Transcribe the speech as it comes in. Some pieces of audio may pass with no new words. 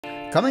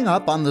Coming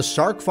up on the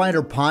Sark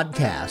Fighter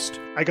podcast.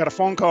 I got a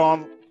phone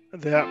call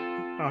that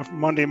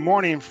Monday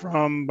morning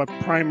from my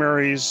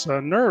primary's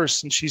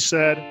nurse, and she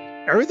said,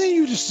 everything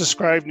you just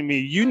described to me,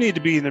 you need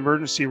to be in the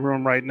emergency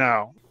room right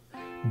now.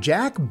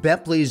 Jack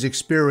Boepple's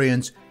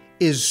experience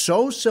is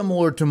so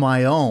similar to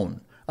my own.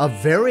 A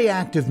very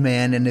active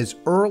man in his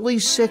early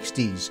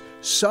 60s,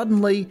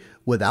 suddenly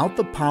without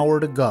the power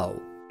to go.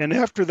 And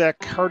after that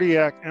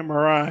cardiac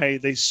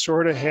MRI, they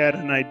sort of had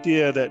an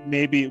idea that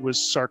maybe it was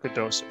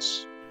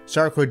sarcoidosis.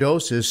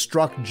 Sarcoidosis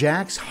struck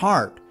Jack's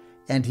heart,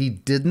 and he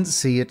didn't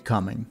see it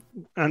coming.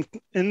 And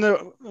in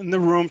the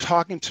room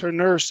talking to a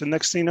nurse, the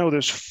next thing you know,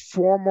 there's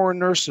 4 more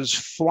nurses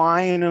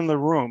flying in the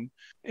room,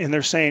 and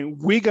they're saying,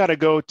 we got to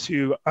go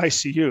to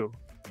ICU.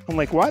 I'm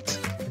like, what?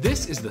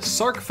 This is the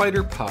Sark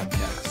Fighter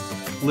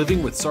podcast,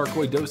 living with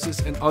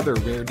sarcoidosis and other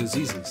rare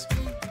diseases.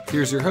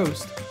 Here's your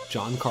host,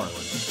 John Carlin.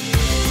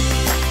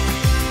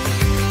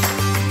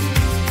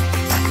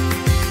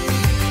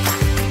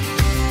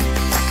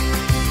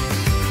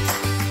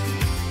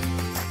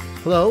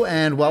 Hello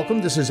and welcome.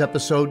 This is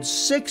episode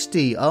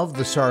 60 of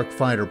the Sark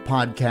Fighter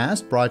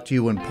podcast, brought to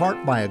you in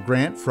part by a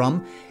grant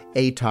from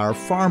Atar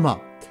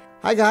Pharma.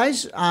 Hi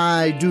guys,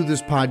 I do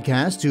this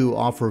podcast to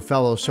offer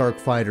fellow Sark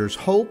Fighters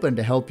hope and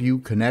to help you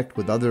connect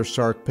with other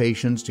Sark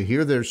patients, to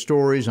hear their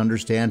stories,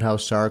 understand how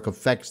Sark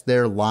affects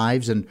their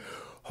lives, and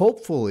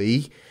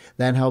hopefully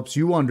that helps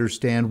you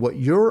understand what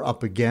you're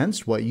up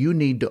against, what you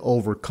need to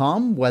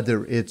overcome,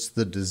 whether it's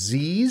the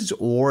disease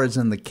or, as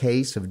in the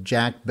case of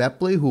Jack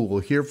Boepple, who we'll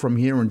hear from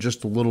here in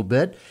just a little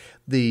bit,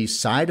 the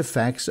side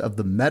effects of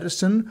the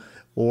medicine,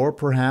 or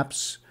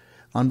perhaps,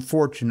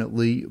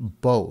 unfortunately,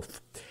 both.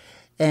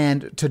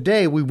 And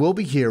today we will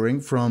be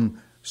hearing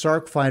from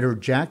Sark Fighter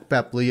Jack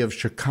Boepple of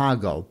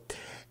Chicago.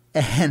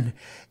 And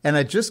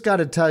I just got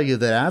to tell you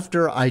that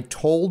after I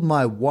told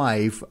my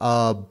wife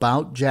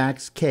about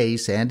Jack's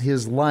case and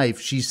his life,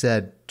 she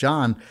said,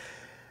 John,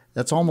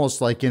 that's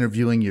almost like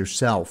interviewing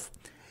yourself.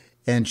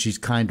 And she's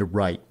kind of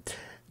right.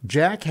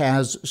 Jack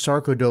has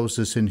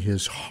sarcoidosis in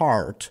his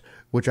heart,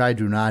 which I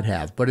do not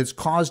have, but it's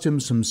caused him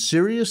some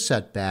serious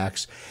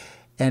setbacks,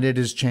 and it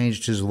has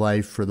changed his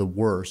life for the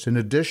worse. In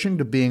addition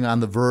to being on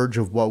the verge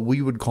of what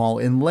we would call,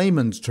 in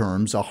layman's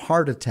terms, a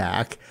heart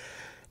attack,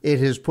 it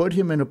has put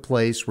him in a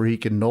place where he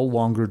can no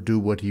longer do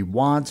what he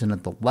wants and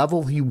at the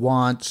level he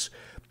wants.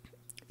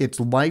 It's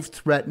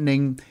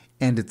life-threatening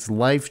and it's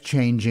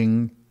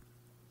life-changing.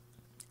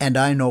 And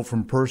I know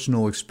from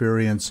personal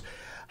experience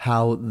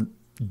how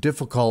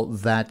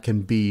difficult that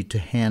can be to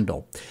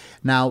handle.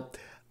 Now,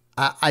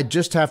 I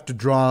just have to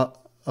draw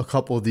a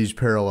couple of these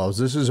parallels.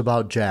 This is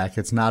about Jack.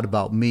 It's not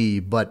about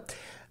me. But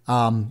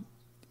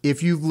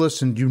if you've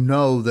listened, you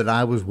know that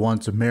I was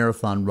once a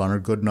marathon runner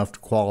good enough to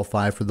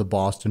qualify for the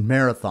Boston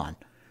Marathon.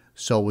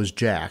 So was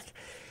Jack.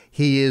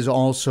 He is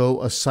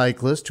also a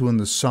cyclist who in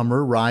the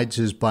summer rides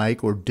his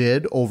bike, or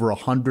did, over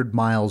 100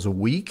 miles a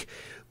week,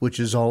 which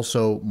is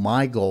also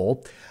my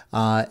goal.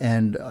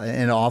 And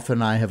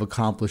often I have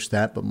accomplished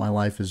that, but my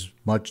life is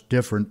much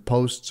different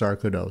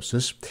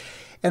post-sarcoidosis.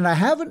 And I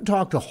haven't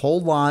talked a whole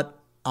lot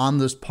on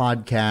this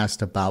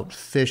podcast about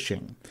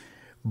fishing,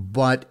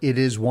 but it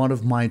is one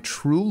of my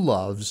true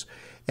loves.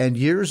 And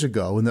years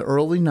ago, in the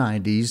early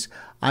 90s,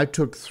 I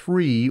took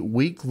 3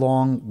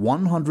 week-long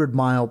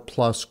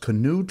 100-mile-plus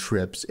canoe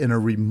trips in a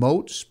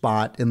remote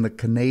spot in the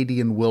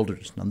Canadian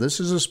wilderness. Now, this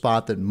is a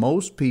spot that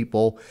most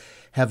people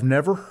have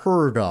never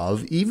heard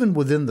of, even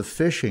within the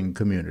fishing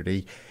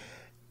community.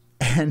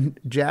 And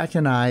Jack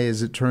and I,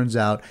 as it turns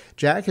out,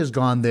 Jack has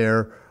gone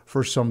there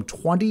for some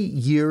 20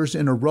 years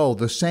in a row,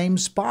 the same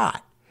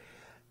spot.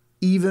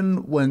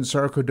 Even when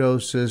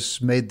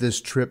sarcoidosis made this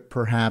trip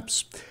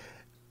perhaps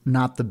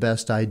not the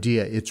best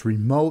idea. It's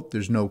remote,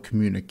 there's no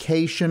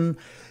communication,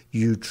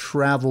 you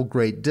travel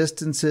great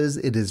distances,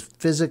 it is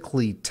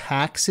physically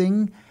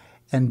taxing,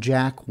 and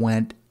Jack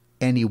went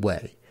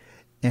anyway.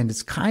 And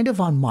it's kind of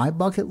on my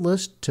bucket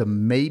list to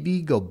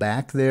maybe go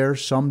back there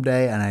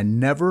someday, and I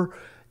never,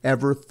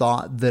 ever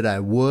thought that I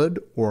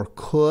would or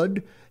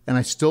could, and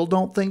I still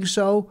don't think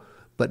so.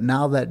 But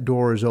now that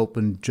door is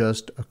open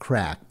just a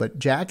crack. But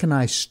Jack and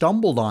I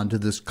stumbled onto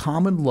this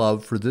common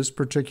love for this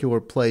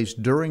particular place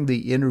during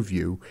the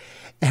interview.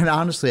 And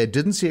honestly, I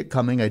didn't see it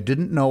coming. I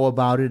didn't know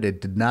about it. It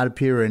did not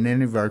appear in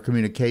any of our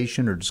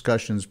communication or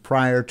discussions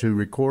prior to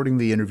recording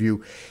the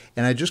interview.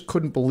 And I just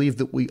couldn't believe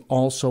that we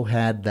also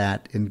had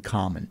that in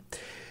common.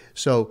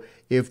 So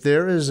if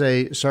there is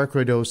a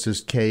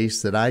sarcoidosis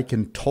case that I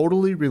can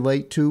totally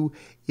relate to,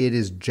 it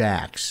is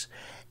Jack's.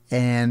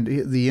 And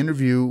the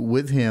interview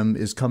with him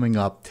is coming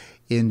up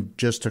in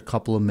just a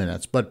couple of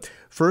minutes. But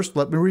first,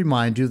 let me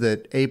remind you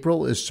that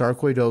April is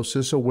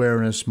Sarcoidosis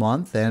Awareness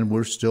Month, and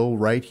we're still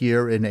right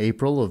here in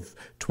April of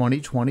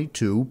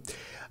 2022.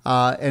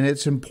 And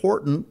it's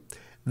important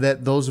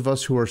that those of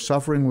us who are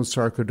suffering with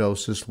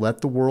sarcoidosis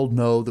let the world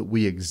know that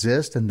we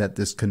exist and that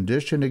this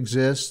condition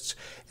exists,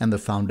 and the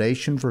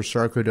Foundation for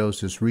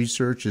Sarcoidosis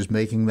Research is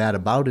making that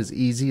about as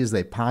easy as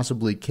they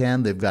possibly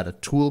can. They've got a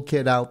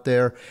toolkit out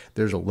there.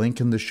 There's a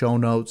link in the show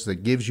notes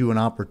that gives you an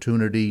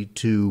opportunity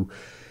to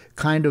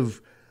kind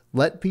of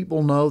let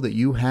people know that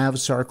you have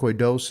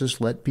sarcoidosis,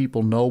 let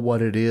people know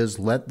what it is,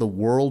 let the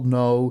world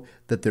know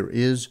that there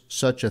is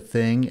such a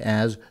thing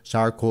as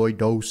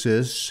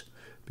sarcoidosis,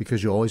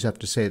 because you always have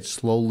to say it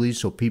slowly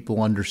so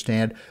people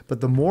understand.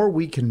 But the more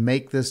we can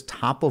make this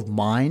top of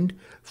mind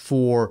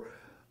for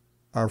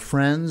our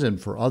friends and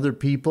for other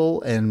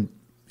people, and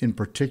in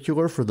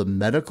particular for the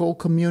medical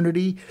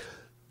community,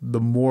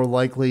 the more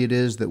likely it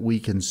is that we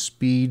can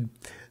speed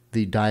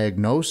the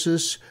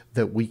diagnosis,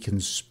 that we can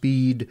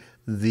speed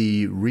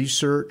the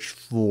research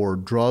for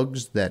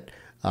drugs that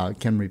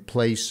can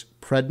replace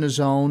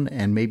prednisone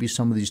and maybe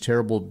some of these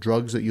terrible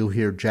drugs that you'll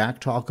hear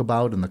Jack talk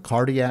about in the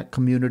cardiac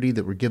community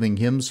that were giving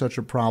him such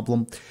a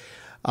problem.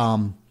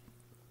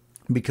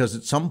 Because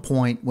at some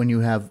point when you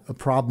have a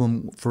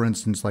problem, for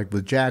instance, like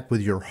with Jack,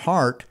 with your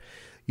heart,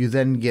 you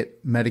then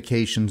get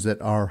medications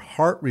that are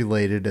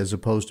heart-related as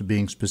opposed to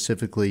being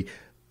specifically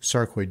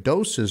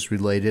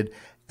sarcoidosis-related,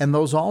 and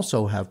those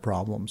also have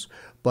problems.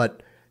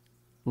 But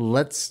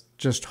let's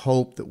just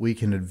hope that we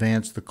can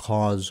advance the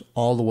cause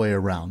all the way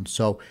around.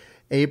 So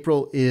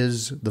April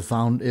is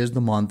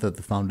the month that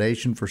the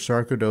Foundation for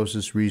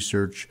Sarcoidosis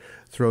Research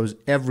throws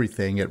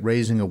everything at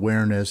raising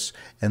awareness,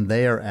 and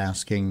they are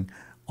asking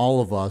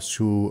all of us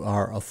who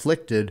are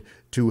afflicted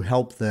to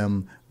help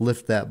them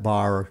lift that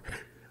bar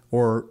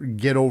or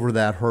get over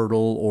that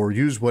hurdle or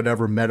use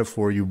whatever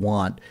metaphor you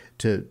want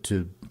to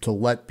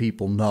let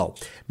people know.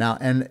 Now,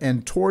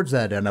 and towards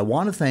that end, I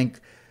want to thank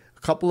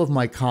a couple of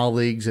my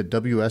colleagues at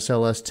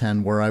WSLS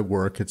 10 where I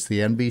work. It's the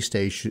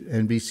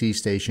NBC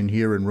station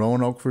here in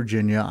Roanoke,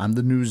 Virginia. I'm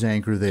the news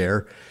anchor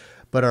there.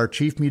 But our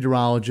chief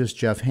meteorologist,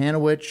 Jeff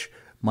Hanowich,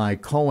 my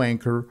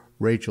co-anchor,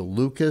 Rachel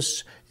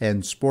Lucas,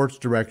 and sports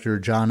director,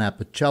 John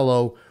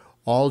Apicello,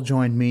 all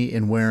joined me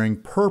in wearing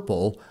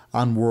purple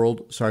on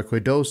World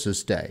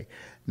Sarcoidosis Day.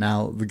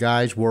 Now, the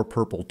guys wore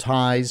purple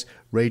ties.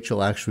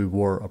 Rachel actually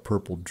wore a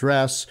purple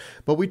dress.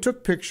 But we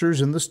took pictures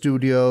in the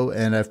studio,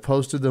 and I've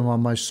posted them on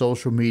my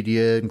social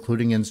media,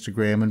 including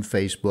Instagram and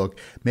Facebook.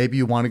 Maybe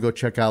you want to go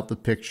check out the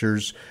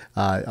pictures.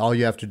 All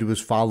you have to do is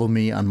follow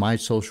me on my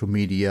social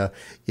media.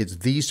 It's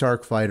the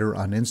Sark Fighter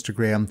on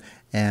Instagram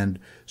and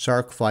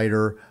Sark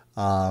Fighter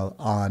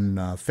on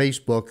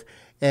Facebook.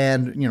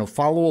 And,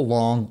 follow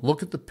along,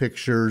 look at the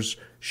pictures,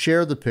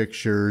 share the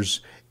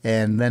pictures,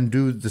 and then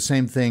do the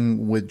same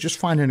thing with just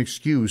find an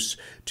excuse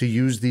to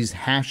use these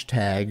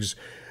hashtags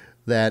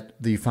that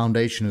the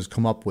foundation has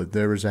come up with.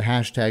 There is a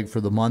hashtag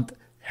for the month,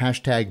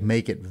 hashtag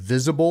make it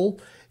visible.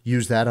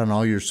 Use that on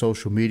all your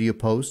social media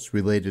posts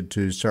related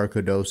to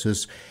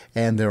sarcoidosis.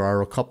 And there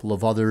are a couple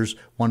of others.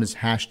 One is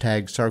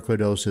hashtag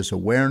sarcoidosis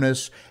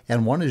awareness,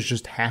 and one is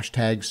just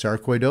hashtag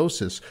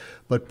sarcoidosis.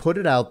 But put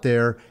it out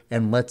there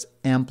and let's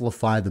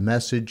amplify the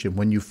message. And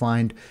when you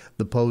find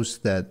the posts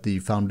that the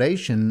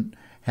foundation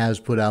has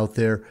put out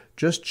there,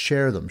 just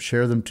share them.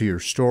 Share them to your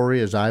story,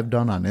 as I've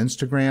done on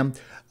Instagram,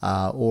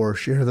 or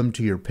share them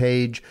to your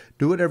page.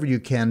 Do whatever you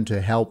can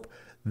to help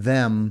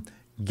them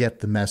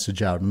get the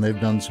message out. And they've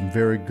done some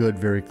very good,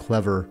 very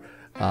clever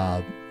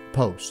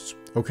posts.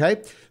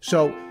 Okay?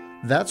 So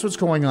that's what's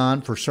going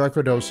on for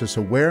Sarcoidosis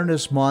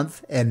Awareness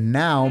Month. And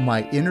now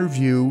my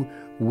interview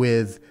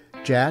with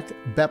Jack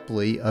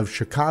Boepple of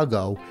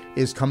Chicago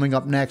is coming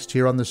up next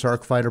here on the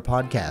Sark Fighter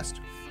podcast.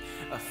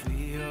 I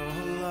feel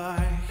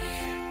like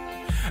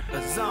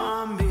a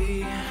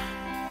zombie,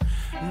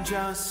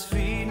 just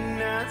feeding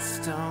and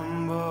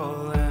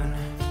stumbling.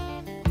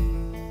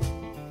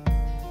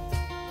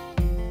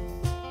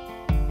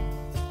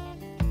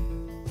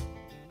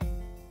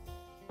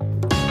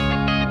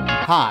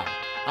 Hi,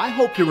 I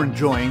hope you're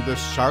enjoying the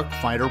Sark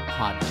Fighter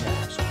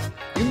podcast.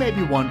 You may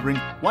be wondering,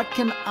 what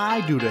can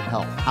I do to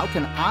help? How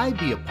can I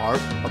be a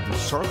part of the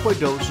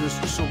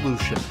sarcoidosis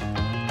solution?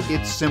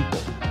 It's simple.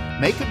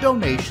 Make a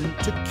donation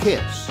to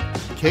KISS,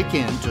 Kick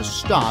In to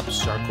Stop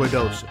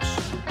Sarcoidosis.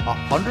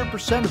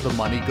 100% of the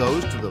money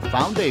goes to the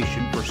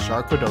Foundation for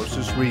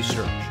Sarcoidosis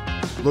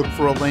Research. Look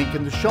for a link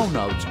in the show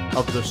notes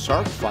of the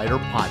Sark Fighter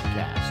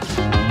podcast.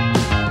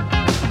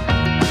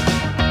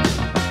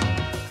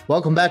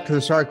 Welcome back to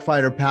the Sark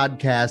Fighter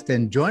podcast,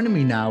 and joining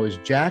me now is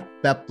Jack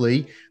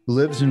Boepple, who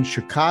lives in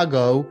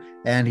Chicago,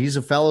 and he's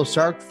a fellow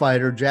Sark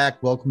Fighter.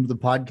 Jack, welcome to the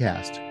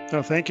podcast.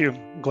 Oh, thank you.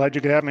 Glad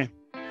you could have me.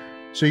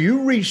 So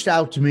you reached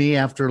out to me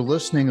after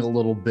listening a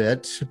little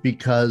bit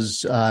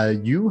because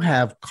you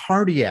have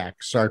cardiac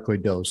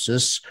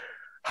sarcoidosis.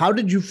 How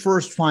did you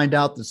first find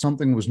out that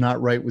something was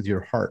not right with your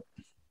heart?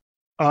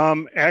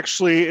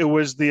 Actually, it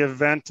was the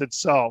event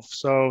itself.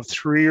 So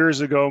 3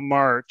 years ago,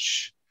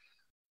 March,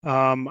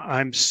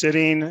 I'm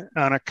sitting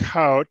on a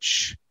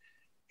couch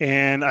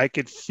and I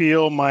could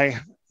feel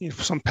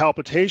some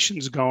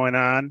palpitations going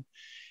on.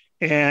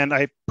 And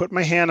I put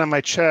my hand on my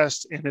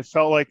chest and it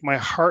felt like my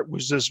heart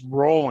was just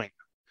rolling.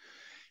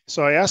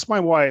 So I asked my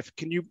wife,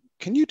 can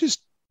you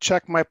just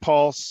check my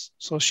pulse?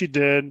 So she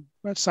did.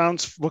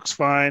 That looks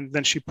fine.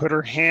 Then she put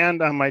her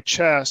hand on my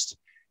chest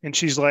and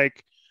she's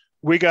like,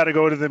 we got to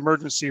go to the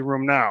emergency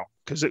room now,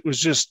 because it was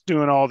just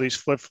doing all these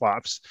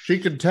flip-flops. She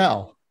could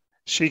tell.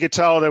 She could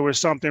tell there was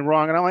something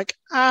wrong. And I'm like,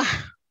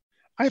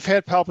 I I've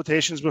had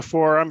palpitations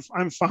before.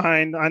 I'm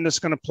fine. I'm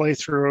just going to play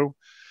through.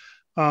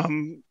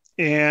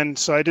 And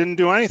so I didn't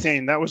do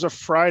anything. That was a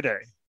Friday.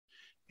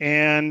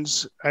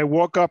 And I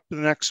woke up the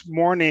next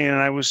morning and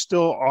I was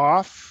still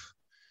off.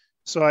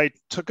 So I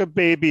took a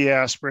baby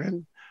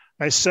aspirin.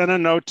 I sent a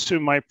note to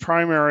my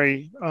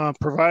primary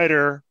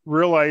provider,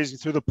 realizing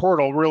through the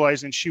portal,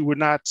 realizing she would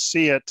not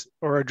see it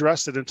or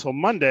address it until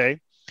Monday.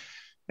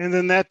 And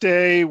then that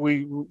day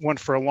we went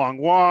for a long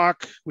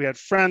walk. We had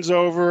friends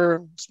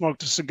over,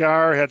 smoked a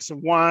cigar, had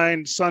some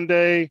wine.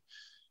 Sunday,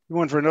 we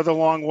went for another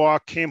long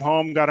walk, came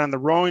home, got on the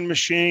rowing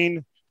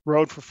machine,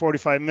 rowed for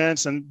 45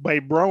 minutes. And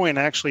by rowing,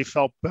 I actually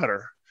felt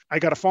better. I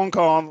got a phone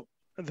call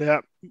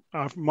that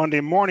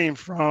Monday morning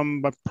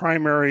from my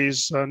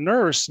primary's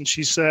nurse. And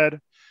she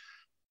said,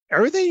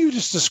 everything you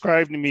just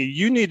described to me,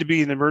 you need to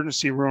be in the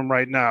emergency room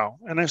right now.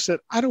 And I said,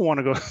 I don't want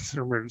to go to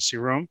the emergency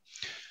room.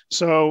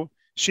 So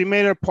she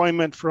made an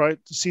appointment to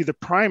see the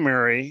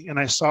primary, and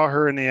I saw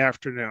her in the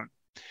afternoon.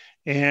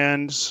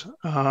 And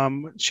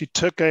she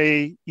took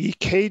a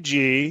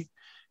EKG,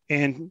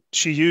 and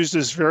she used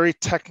this very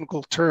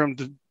technical term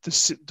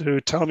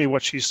to tell me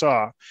what she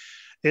saw.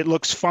 It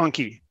looks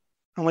funky.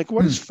 I'm like,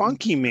 what does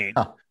funky mean?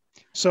 Oh.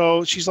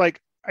 So she's like,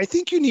 I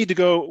think you need to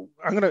go.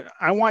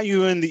 I want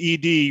you in the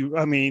ED.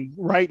 I mean,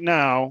 right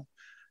now.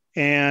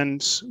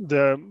 And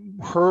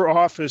her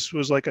office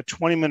was like a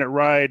 20-minute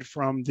ride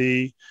from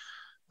the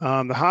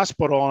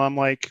hospital. And I'm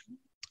like,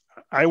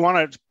 I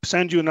want to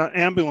send you an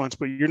ambulance,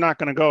 but you're not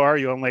going to go, are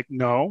you? I'm like,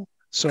 no.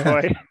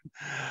 So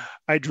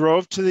I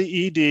drove to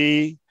the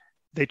ED.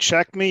 They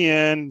checked me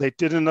in. They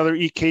did another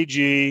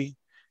EKG.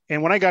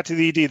 And when I got to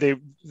the ED,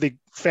 they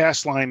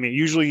fast lined me.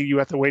 Usually you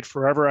have to wait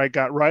forever. I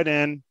got right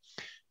in.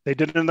 They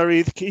did another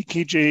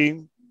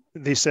EKG.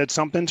 They said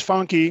something's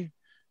funky.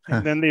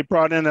 And then they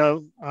brought in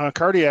a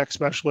cardiac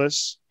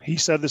specialist. He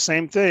said the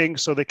same thing.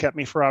 So they kept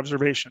me for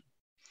observation.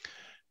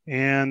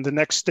 And the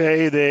next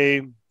day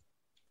they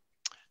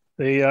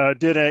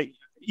did a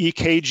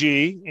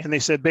EKG, and they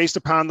said, based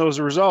upon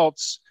those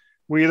results,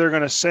 we're either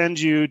going to send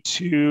you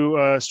to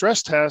a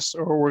stress test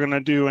or we're going to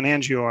do an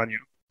angio on you,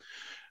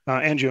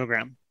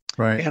 angiogram.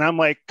 Right. And I'm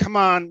like, come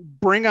on,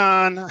 bring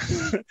on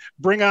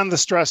the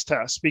stress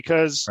test,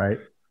 because right.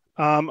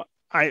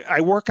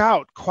 I work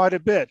out quite a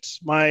bit.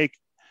 I'm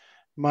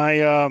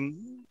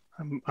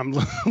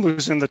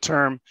losing the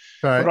term,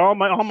 right. But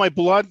all my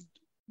blood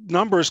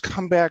numbers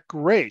come back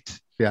great.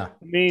 Yeah.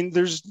 I mean,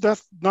 there's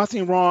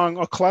nothing wrong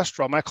with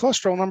cholesterol. My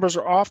cholesterol numbers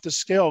are off the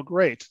scale.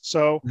 Great.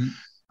 So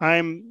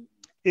I'm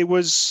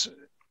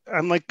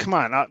like, come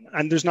on,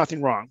 and there's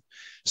nothing wrong.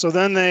 So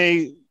then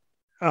they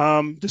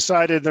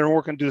decided they're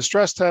working to do the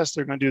stress test.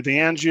 They're going to do the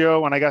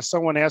angio. And I got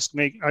someone asking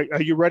me,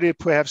 are you ready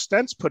to have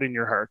stents put in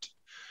your heart?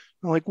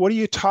 I'm like, what are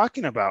you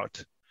talking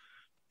about?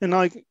 And I'm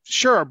like,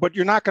 sure, but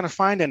you're not going to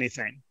find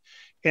anything.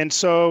 And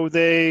so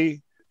they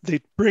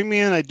bring me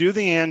in, I do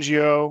the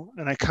angio,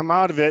 and I come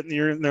out of it,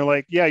 and they're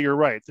like, yeah, you're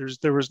right.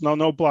 There was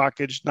no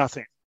blockage,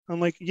 nothing.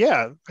 I'm like,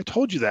 yeah, I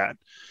told you that.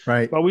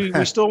 Right. But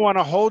we still want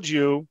to hold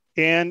you.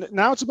 And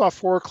now it's about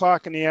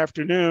 4:00 in the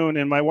afternoon,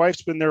 and my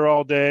wife's been there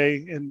all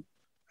day. And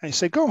I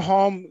say, go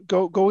home,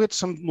 go get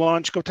some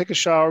lunch, go take a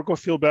shower, go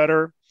feel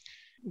better.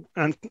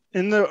 And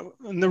in the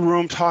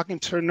room talking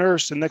to a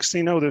nurse, and next thing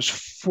you know, there's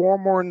 4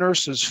 more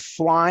nurses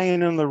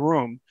flying in the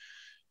room.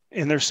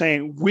 And they're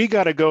saying, we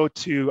got to go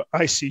to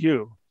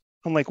ICU.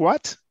 I'm like,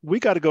 what? We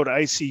got to go to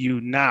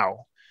ICU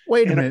now.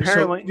 Wait a minute.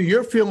 Apparently, so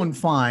you're feeling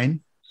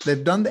fine.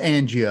 They've done the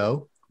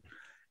angio.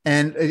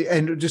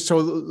 And just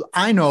so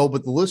I know,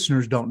 but the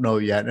listeners don't know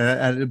yet.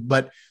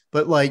 But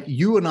like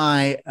you and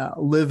I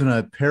live in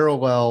a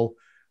parallel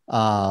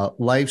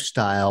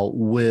lifestyle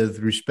with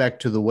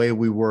respect to the way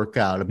we work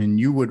out. I mean,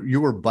 you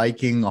were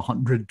biking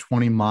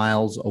 120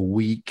 miles a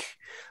week.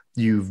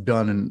 You've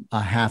done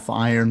a half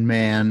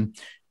Ironman.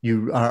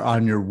 You are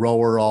on your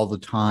rower all the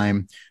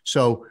time.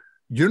 So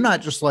you're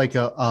not just like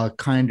a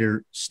kind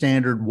of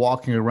standard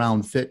walking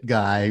around fit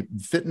guy.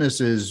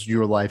 Fitness is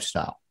your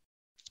lifestyle.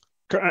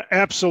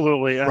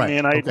 Absolutely. I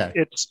mean,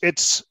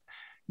 it's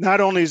not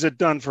only is it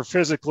done for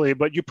physically,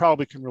 but you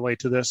probably can relate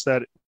to this,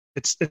 that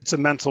it's a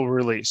mental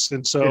release.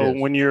 And so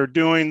when you're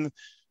on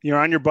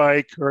your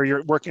bike or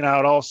you're working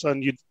out, all of a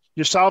sudden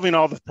you're solving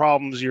all the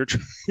problems you're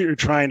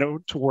trying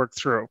to work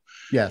through.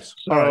 Yes.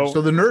 So, all right.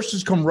 So the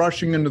nurses come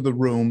rushing into the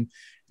room.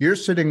 You're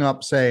sitting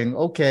up saying,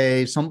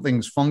 okay,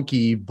 something's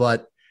funky,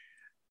 but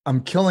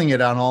I'm killing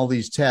it on all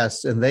these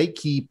tests, and they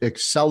keep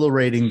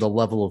accelerating the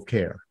level of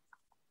care.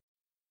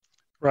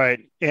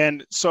 Right.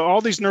 And so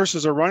all these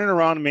nurses are running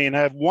around me, and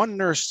I have one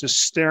nurse just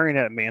staring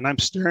at me, and I'm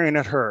staring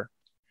at her.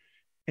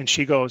 And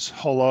she goes,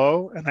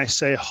 hello. And I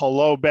say,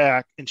 hello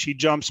back. And she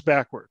jumps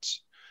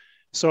backwards.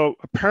 So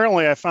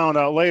apparently I found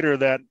out later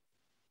that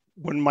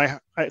when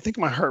I think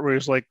my heart rate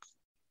was like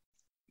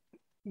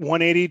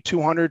 180,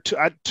 200,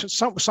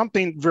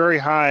 something very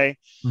high.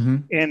 Mm-hmm.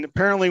 And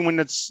apparently when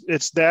it's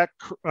that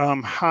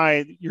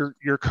high,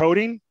 you're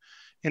coding.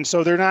 And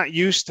so they're not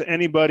used to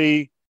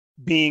anybody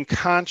being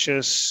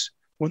conscious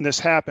when this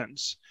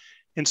happens.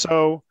 And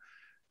so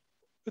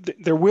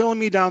they're wheeling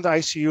me down to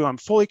ICU. I'm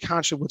fully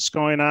conscious of what's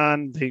going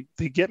on. They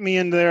get me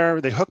in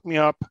there. They hook me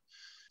up.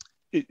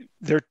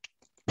 They're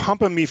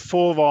pumping me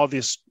full of all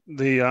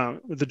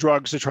the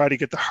drugs to try to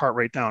get the heart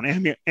rate down.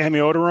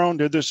 Amiodarone.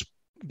 They're just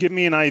give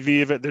me an IV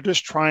of it. They're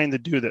just trying to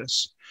do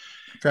this.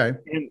 Okay.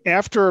 And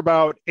after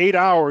about 8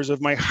 hours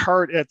of my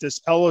heart at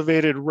this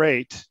elevated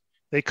rate,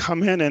 they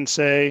come in and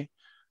say,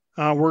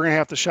 we're going to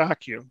have to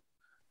shock you.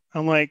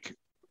 I'm like,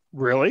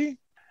 really?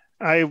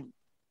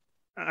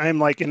 I'm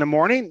like, in the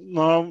morning?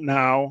 No,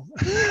 now.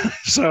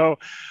 So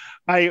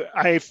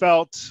I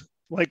felt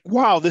like,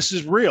 wow, this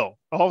is real.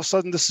 All of a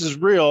sudden, this is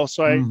real.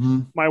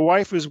 So my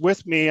wife was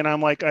with me, and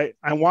I'm like,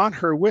 I want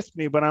her with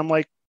me, but I'm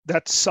like,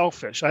 that's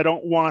selfish. I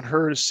don't want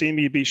her to see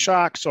me be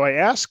shocked. So I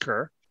ask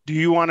her, do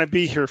you want to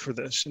be here for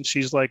this? And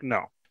she's like,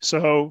 no.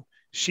 So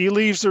she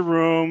leaves the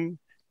room,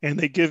 and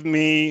they give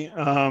me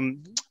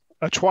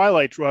a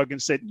twilight drug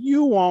and said,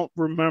 you won't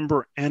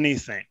remember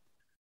anything.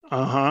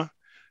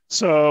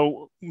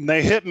 So when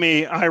they hit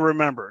me, I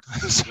remembered.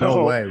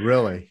 No way,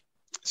 really?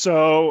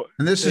 So,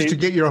 and this is to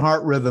get your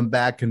heart rhythm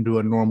back into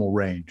a normal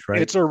range, right?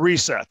 It's a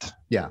reset.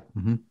 Yeah.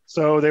 Mm-hmm.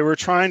 So they were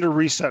trying to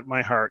reset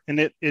my heart, and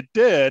it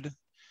did.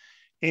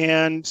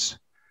 And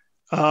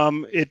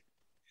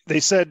they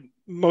said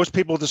most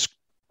people just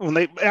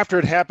after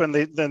it happened,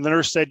 the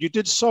nurse said, you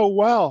did so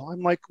well.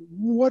 I'm like,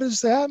 what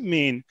does that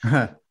mean?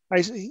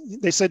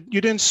 They said,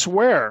 you didn't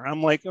swear.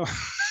 I'm like, oh.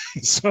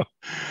 So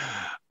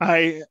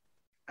I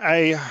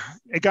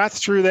got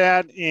through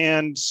that,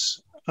 and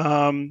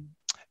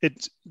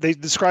they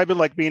described it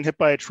like being hit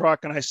by a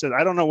truck. And I said,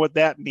 I don't know what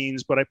that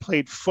means, but I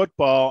played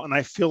football, and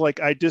I feel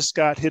like I just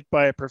got hit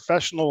by a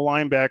professional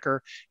linebacker,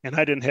 and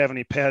I didn't have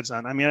any pads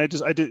on. I mean,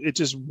 it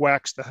just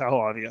whacks the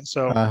hell out of you.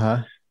 So,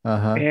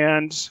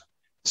 and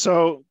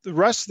so the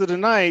rest of the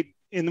night,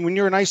 and when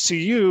you're in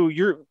ICU,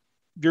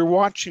 you're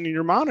watching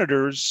your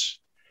monitors,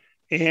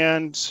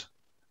 and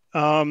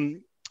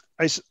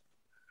I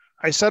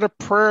said a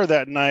prayer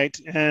that night,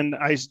 and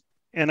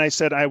I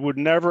said I would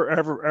never,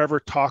 ever,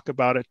 ever talk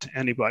about it to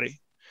anybody.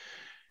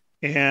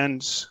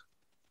 And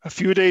a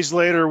few days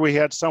later, we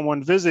had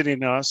someone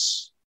visiting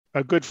us,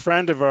 a good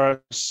friend of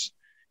ours,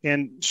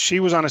 and she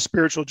was on a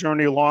spiritual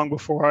journey long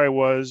before I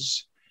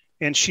was.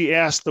 And she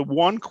asked the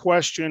one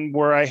question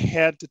where I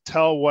had to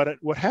tell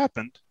what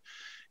happened.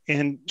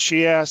 And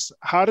she asked,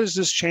 how does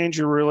this change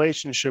your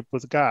relationship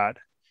with God?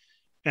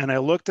 And I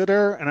looked at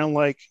her, and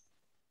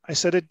I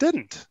said, it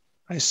didn't.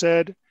 I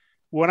said,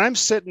 when I'm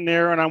sitting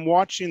there and I'm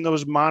watching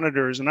those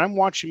monitors, and I'm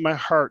watching my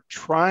heart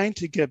trying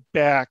to get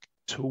back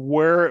to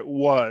where it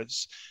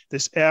was,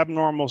 this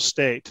abnormal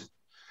state,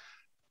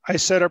 I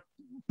said a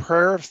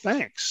prayer of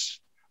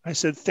thanks. I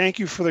said, thank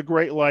you for the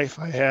great life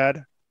I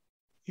had.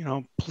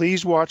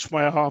 Please watch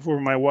over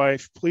my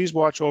wife. Please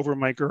watch over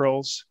my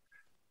girls.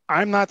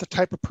 I'm not the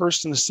type of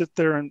person to sit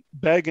there and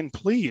beg and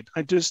plead.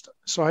 I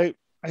said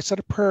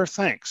a prayer of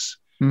thanks.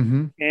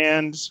 Mm-hmm.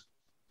 And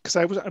because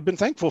I've been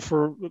thankful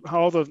for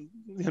all the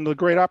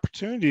great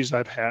opportunities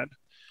I've had.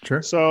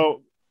 Sure.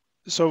 So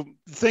the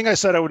thing I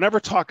said I would never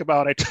talk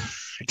about, I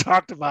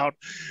talked about,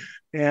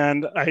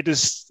 and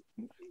it's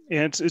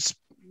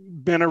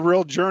been a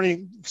real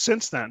journey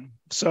since then.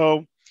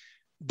 So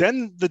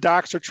then the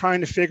docs are trying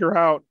to figure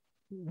out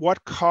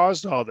what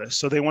caused all this.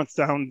 So they went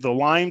down the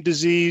Lyme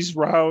disease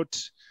route.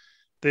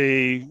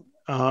 They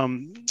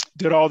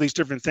did all these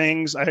different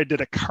things. I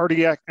did a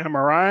cardiac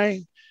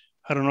MRI.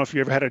 I don't know if you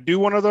ever had to do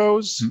one of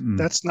those. Mm-mm.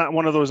 That's not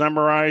one of those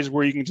MRIs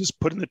where you can just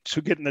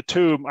get in the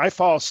tube. I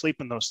fall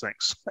asleep in those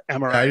things.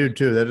 MRI. I do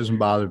too. That doesn't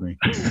bother me.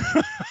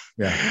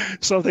 Yeah.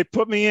 So they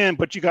put me in,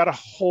 but you got to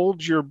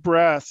hold your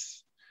breath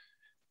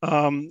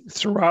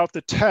throughout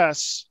the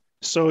tests,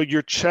 so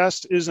your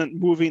chest isn't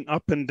moving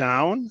up and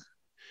down,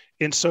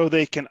 and so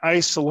they can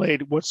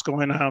isolate what's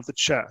going on with the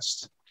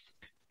chest.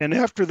 And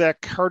after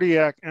that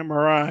cardiac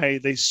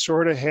MRI, they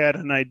sort of had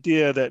an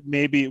idea that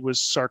maybe it was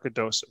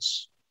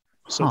sarcoidosis.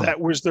 So that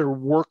was their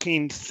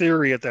working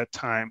theory at that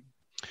time.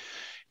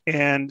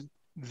 And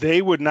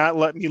they would not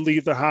let me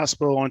leave the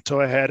hospital until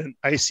I had an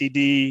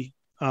ICD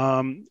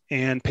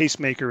and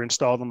pacemaker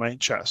installed in my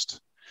chest.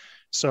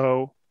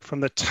 So from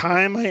the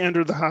time I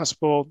entered the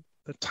hospital,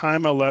 the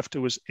time I left, it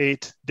was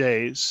 8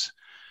 days.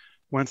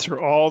 Went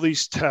through all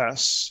these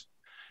tests.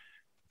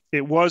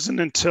 It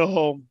wasn't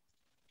until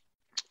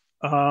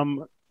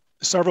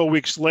several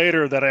weeks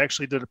later that I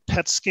actually did a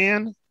PET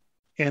scan.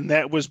 And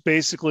that was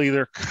basically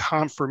their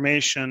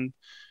confirmation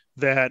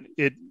that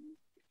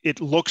it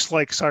looks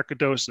like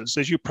sarcoidosis.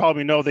 As you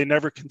probably know, they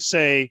never can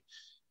say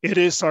it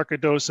is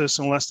sarcoidosis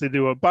unless they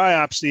do a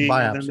biopsy.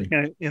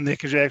 And they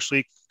can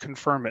actually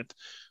confirm it.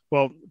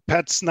 Well,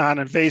 PET's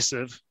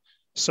non-invasive,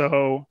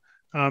 so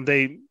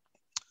they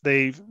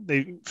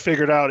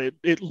figured out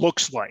it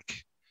looks like.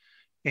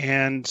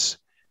 And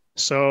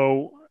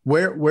so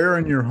where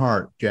in your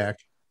heart, Jack?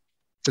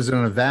 Is it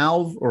on a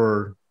valve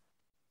or?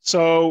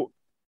 So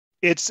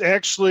it's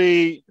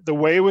actually, the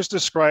way it was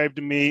described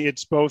to me,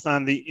 it's both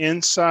on the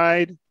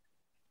inside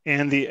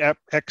and the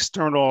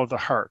external of the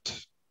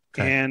heart.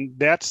 Okay. And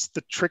that's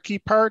the tricky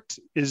part,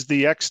 is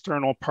the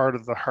external part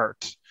of the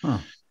heart. Huh.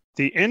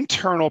 The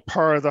internal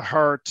part of the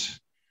heart,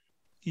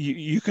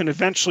 you can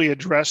eventually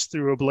address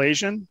through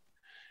ablation.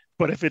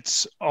 But if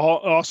it's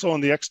also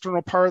in the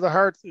external part of the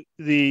heart,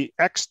 the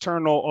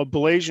external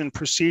ablation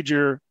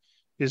procedure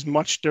is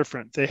much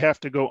different. They have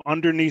to go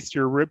underneath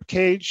your rib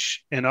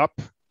cage and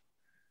up,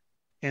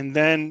 and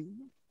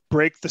then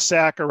break the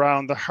sac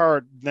around the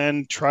heart,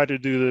 then try to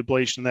do the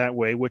ablation that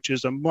way, which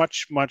is a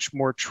much, much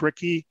more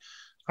tricky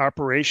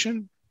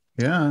operation.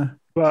 Yeah.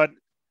 But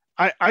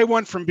I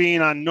went from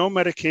being on no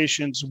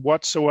medications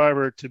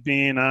whatsoever to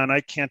being on,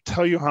 I can't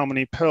tell you how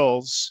many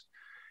pills.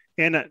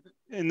 And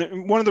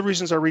one of the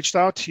reasons I reached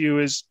out to you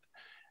is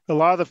a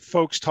lot of the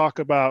folks talk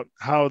about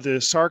how the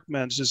Sarc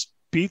meds just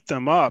beat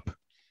them up.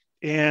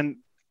 And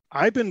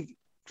I've been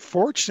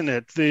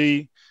fortunate.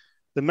 The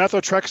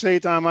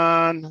methotrexate I'm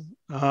on,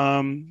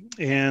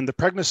 and the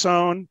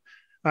prednisone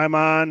I'm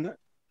on,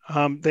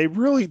 they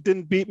really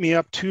didn't beat me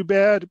up too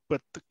bad, but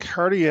the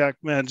cardiac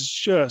meds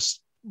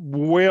just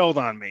wailed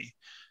on me.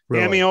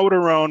 Really?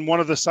 Amiodarone, one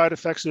of the side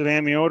effects of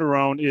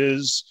amiodarone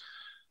is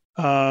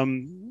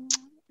sun.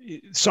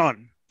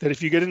 That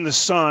if you get in the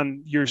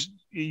sun, you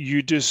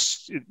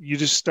just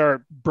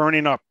start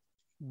burning up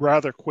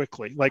rather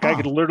quickly. Like I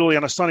could literally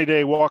on a sunny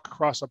day walk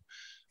across a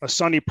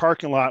sunny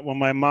parking lot when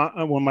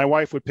my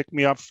wife would pick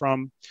me up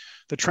from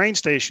the train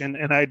station,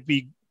 and I'd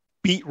be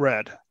beet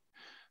red.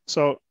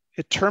 So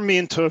it turned me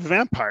into a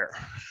vampire.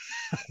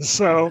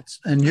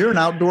 And you're an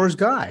outdoors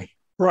guy,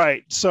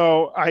 right?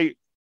 So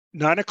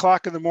 9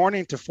 o'clock in the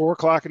morning to 4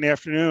 o'clock in the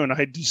afternoon,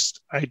 I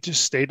just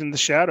stayed in the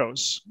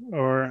shadows,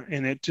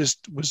 and it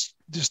just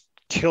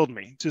killed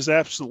me. Just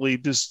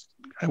absolutely,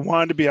 I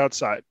wanted to be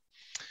outside.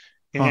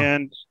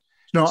 And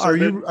now,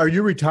 so are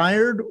you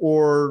retired,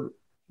 or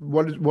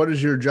what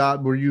is your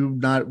job? Were you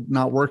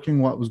not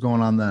working? What was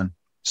going on then?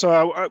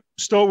 So I'm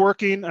still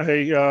working.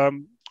 I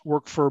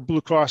work for Blue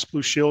Cross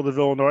Blue Shield of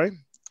Illinois.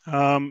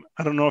 I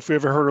don't know if you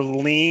ever heard of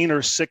Lean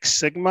or Six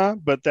Sigma,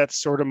 but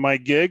that's sort of my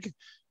gig.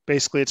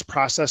 Basically, it's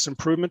process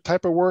improvement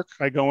type of work.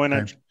 I go in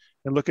and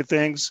look at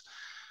things.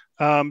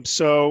 Yeah,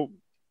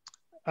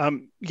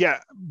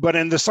 but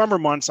in the summer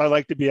months, I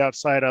like to be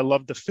outside. I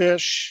love to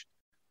fish,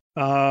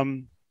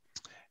 and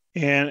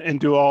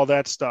do all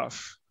that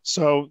stuff.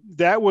 So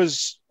that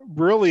was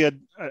really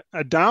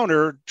a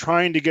downer,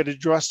 trying to get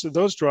addressed to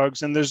those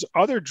drugs. And there's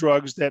other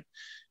drugs that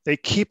they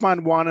keep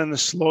on wanting to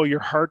slow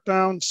your heart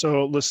down.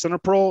 So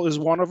lisinopril is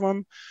one of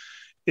them.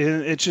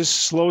 It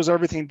just slows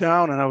everything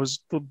down. And I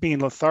was being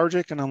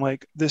lethargic, and I'm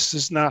like, this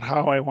is not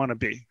how I want to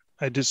be.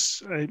 And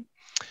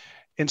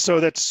so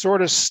that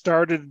sort of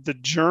started the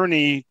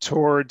journey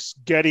towards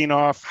getting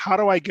off. How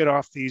do I get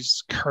off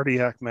these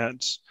cardiac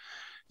meds?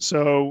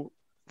 So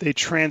they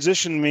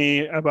transitioned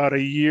me about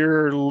a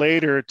year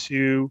later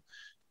to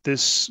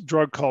this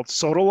drug called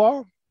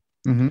Sotalol,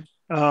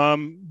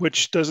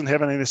 which doesn't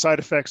have any of the side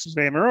effects as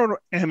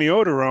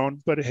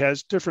amiodarone, but it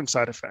has different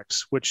side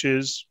effects, which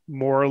is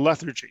more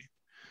lethargy.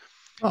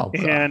 Oh,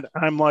 God. And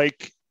I'm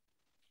like,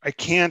 I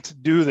can't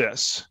do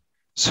this.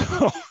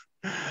 So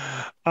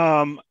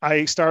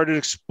I started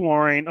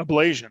exploring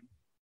ablation,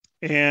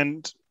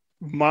 and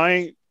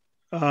my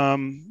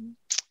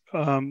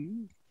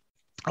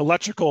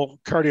electrical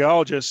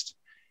cardiologist,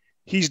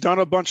 he's done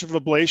a bunch of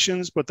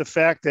ablations, but the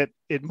fact that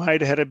it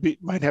might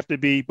have to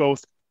be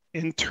both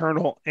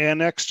internal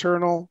and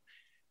external,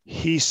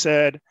 he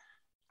said,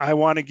 I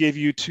want to give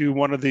you to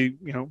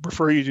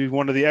refer you to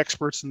one of the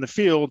experts in the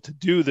field to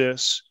do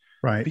this.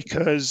 Right.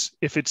 Because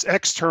if it's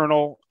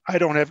external, I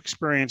don't have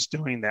experience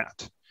doing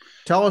that.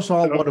 Tell us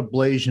all what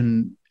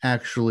ablation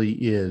actually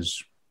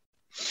is.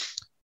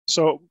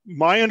 So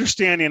my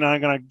understanding, and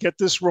I'm going to get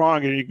this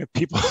wrong, and you get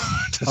people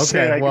to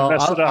say I can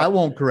mess it up. I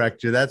won't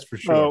correct you. That's for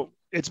sure. So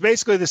it's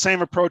basically the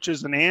same approach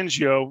as an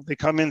angio. They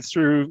come in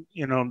through,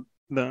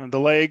 the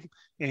leg,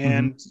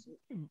 and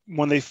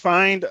when they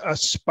find a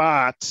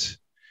spot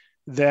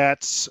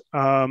that's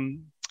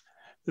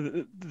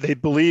they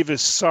believe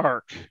is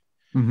Sarc,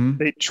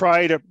 they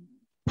try to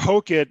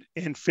poke it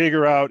and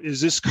figure out, is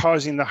this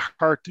causing the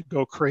heart to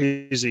go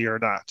crazy or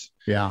not?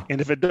 Yeah.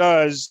 And if it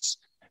does,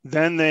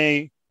 then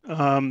they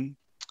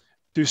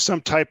do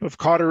some type of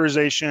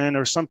cauterization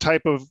or some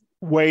type of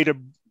way to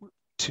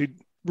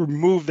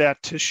remove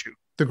that tissue.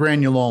 The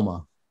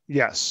granuloma.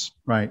 Yes.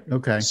 Right.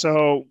 Okay.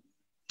 So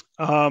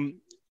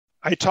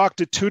I talked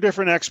to two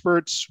different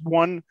experts.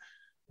 One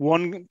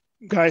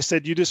guy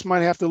said, you just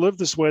might have to live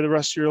this way the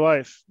rest of your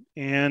life.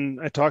 And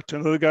I talked to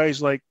another guy.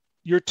 He's like,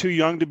 you're too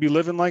young to be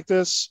living like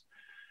this.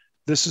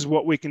 This is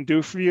what we can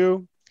do for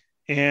you.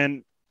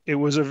 And it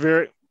was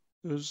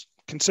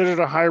considered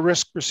a high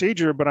risk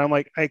procedure, but I'm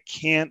like, I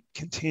can't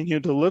continue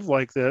to live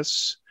like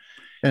this.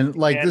 And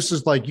this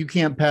is like, you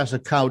can't pass a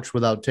couch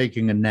without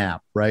taking a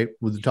nap, right?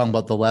 We're talking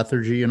about the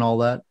lethargy and all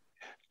that.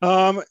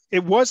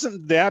 It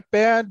wasn't that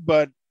bad,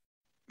 but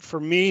for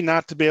me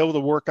not to be able to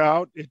work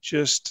out,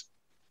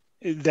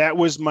 that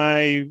was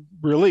my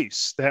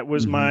release. That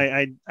was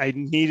I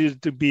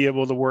needed to be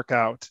able to work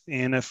out.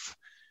 And if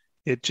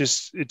it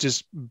just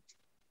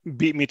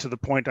beat me to the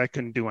point I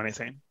couldn't do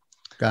anything.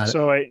 Got it.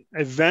 So I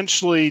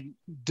eventually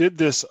did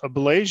this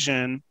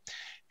ablation,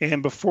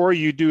 and before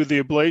you do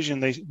the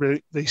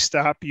ablation, they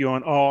stop you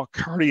on all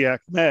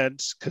cardiac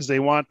meds because they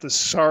want the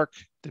Sarc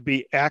to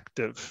be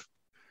active.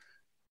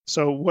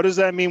 So what does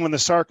that mean when the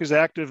Sarc is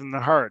active in the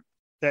heart?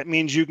 That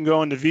means you can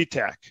go into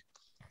VTAC.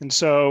 And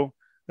so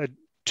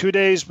 2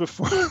 days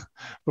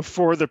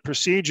before the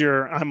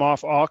procedure, I'm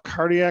off all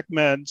cardiac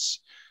meds.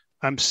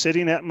 I'm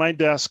sitting at my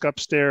desk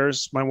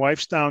upstairs. My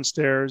wife's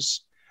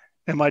downstairs,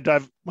 and my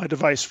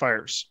device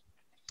fires.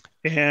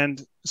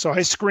 And so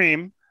I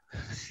scream,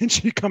 and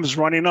she comes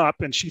running up,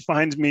 and she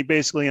finds me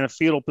basically in a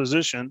fetal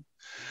position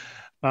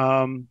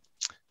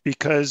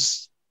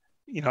because,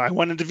 I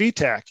went into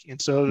VTAC. And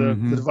so the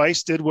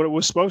device did what it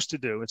was supposed to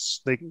do.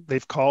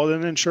 They've called it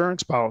an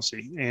insurance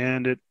policy,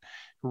 and it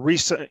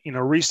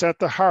reset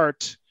the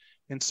heart.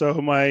 And so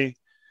the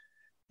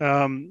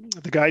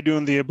guy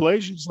doing the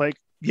ablation is like,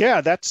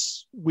 yeah,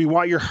 we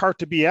want your heart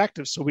to be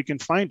active so we can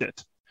find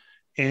it.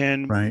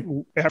 And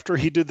after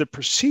he did the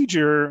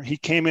procedure, he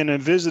came in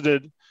and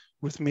visited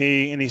with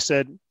me, and he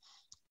said,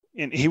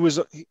 and he was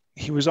all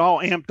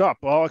amped up,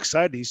 all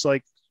excited. He's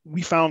like,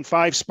 we found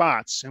 5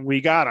 spots and we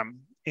got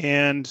them.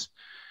 And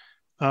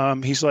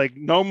he's like,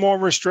 no more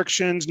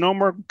restrictions, no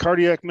more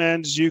cardiac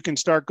meds. You can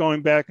start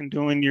going back and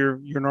doing your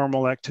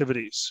normal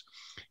activities.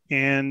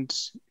 And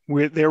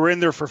they were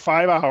in there for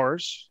 5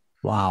 hours.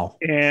 Wow.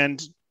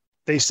 And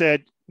they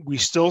said, we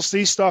still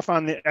see stuff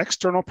on the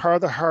external part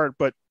of the heart,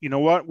 but you know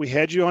what? We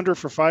had you under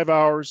for 5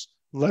 hours.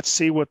 Let's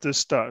see what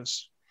this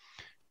does.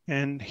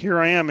 And here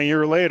I am a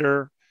year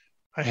later.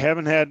 I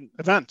haven't had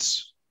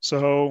events.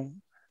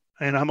 And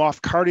I'm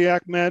off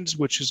cardiac meds,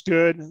 which is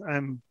good.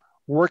 I'm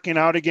working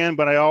out again,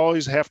 but I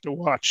always have to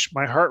watch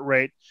my heart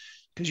rate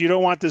because you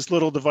don't want this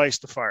little device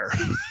to fire.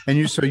 And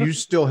you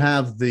still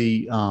have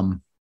the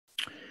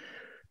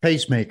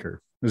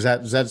pacemaker. Is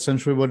that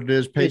essentially what it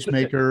is?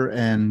 Pacemaker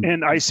and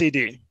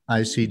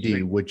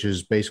ICD, which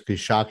is basically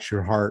shocks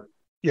your heart.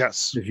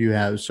 Yes.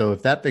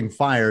 If that thing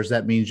fires,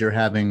 that means you're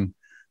having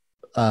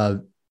a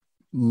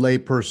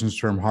layperson's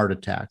term heart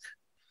attack.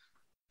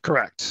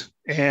 Correct.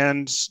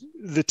 And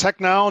the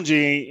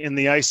technology in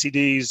the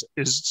ICDs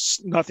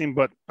is nothing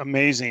but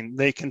amazing.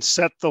 They can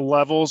set the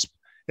levels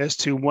as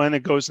to when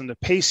it goes into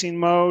pacing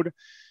mode,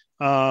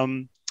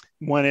 when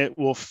it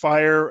will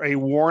fire a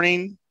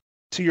warning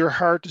to your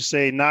heart to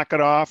say, knock it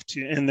off,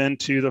 and then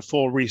to the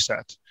full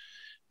reset.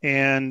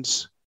 And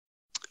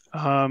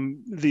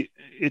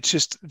it's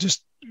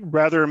just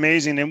rather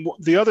amazing. And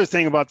the other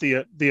thing about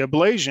the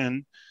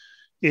ablation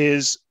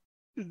is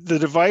the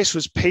device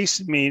was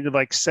pacing me to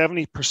like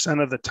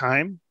 70% of the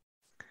time.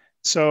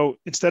 So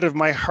instead of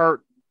my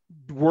heart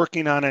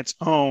working on its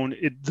own,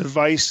 the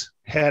device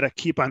had to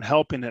keep on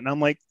helping it. And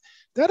I'm like,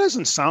 that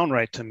doesn't sound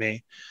right to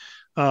me.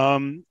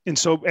 And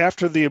so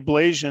after the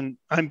ablation,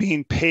 I'm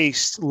being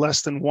paced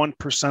less than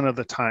 1% of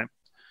the time,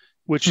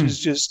 which is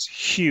just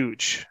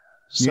huge.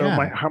 So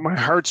my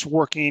heart's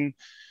working,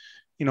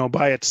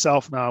 by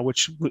itself now,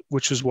 which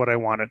is what I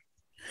wanted.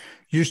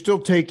 You're still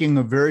taking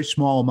a very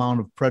small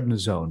amount of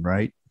prednisone,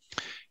 right?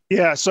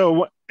 Yeah.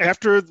 So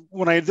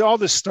when all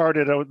this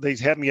started, they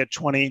had me at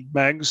 20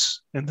 megs,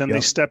 and then they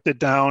stepped it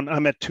down.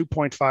 I'm at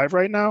 2.5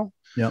 right now.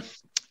 Yep.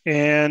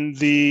 And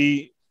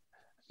the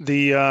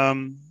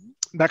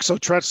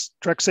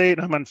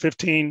methotrexate, I'm on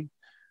 15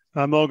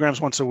 milligrams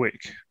once a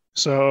week.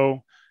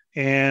 So,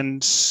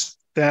 and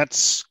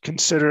that's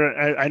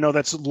considered, I know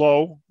that's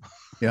low.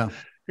 Yeah.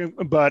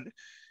 But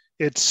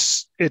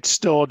it's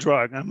still a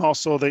drug. I'm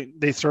also,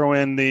 they throw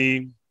in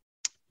the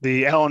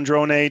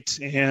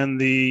alendronate and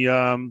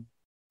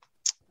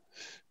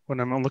when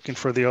I'm looking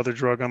for the other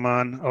drug I'm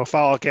on,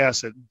 folic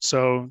acid.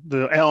 So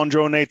the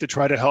alendronate to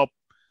try to help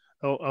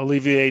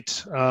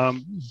alleviate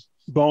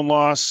bone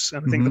loss.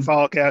 And I think the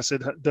folic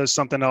acid does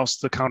something else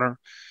to counter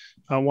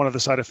one of the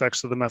side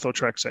effects of the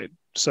methotrexate.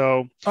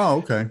 So,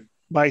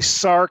 my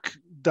Sarc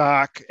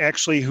doc,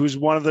 actually, who's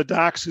one of the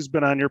docs who's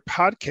been on your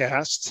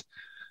podcast,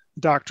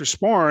 Dr.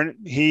 Sporn,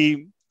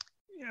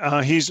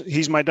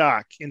 he's my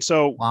doc. And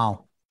so,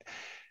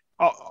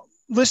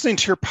 listening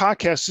to your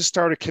podcast just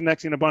started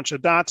connecting a bunch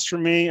of dots for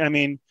me. I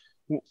mean,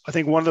 I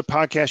think one of the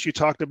podcasts you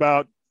talked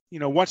about,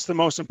 what's the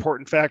most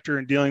important factor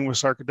in dealing with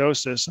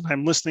sarcoidosis? And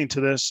I'm listening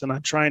to this and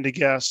I'm trying to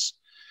guess,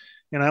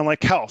 and I'm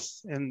like health,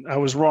 and I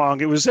was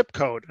wrong. It was zip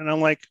code. And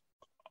I'm like,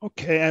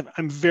 okay,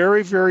 I'm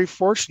very, very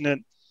fortunate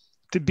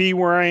to be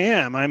where I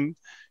am. I'm,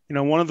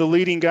 one of the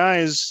leading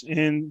guys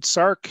in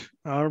Sarc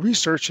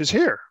research is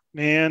here,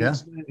 and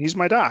he's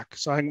my doc.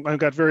 So I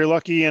got very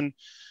lucky. And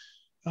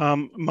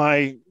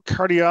my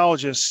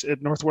cardiologists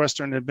at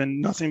Northwestern have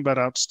been nothing but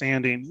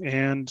outstanding.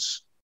 And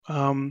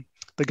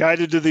the guy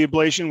that did the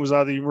ablation was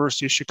out of the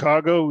University of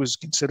Chicago, was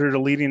considered a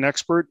leading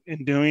expert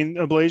in doing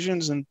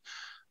ablations. And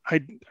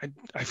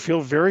I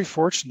feel very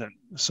fortunate.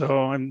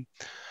 So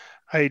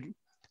I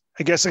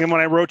guess when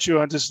I wrote you,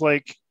 I'm just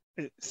like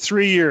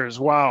 3 years.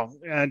 Wow.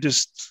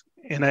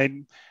 And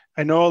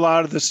I know a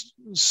lot of this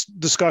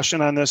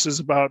discussion on this is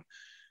about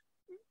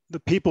the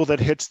people that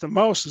hits the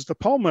most is the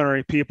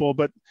pulmonary people,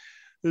 but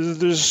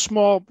there's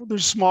a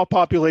small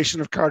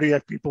population of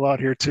cardiac people out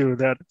here too,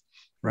 that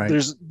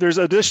right. There's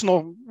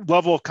additional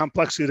level of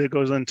complexity that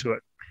goes into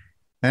it.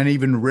 And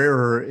even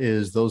rarer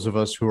is those of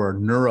us who are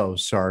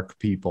neurosarc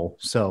people.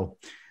 So,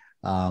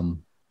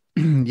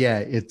 yeah,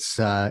 it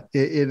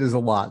is a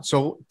lot.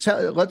 So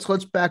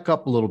let's back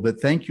up a little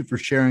bit. Thank you for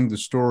sharing the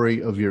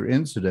story of your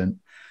incident.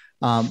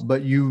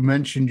 But you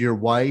mentioned your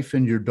wife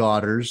and your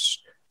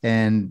daughters,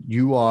 and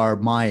you are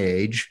my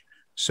age.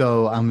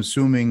 So I'm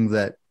assuming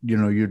that,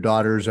 your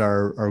daughters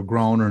are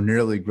grown or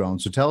nearly grown.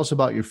 So tell us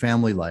about your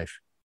family life.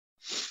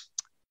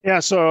 Yeah.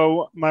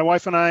 So my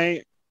wife and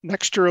I,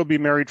 next year, will be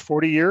married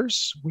 40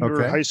 years. We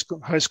were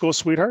high school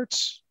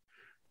sweethearts.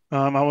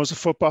 I was a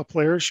football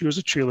player. She was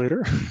a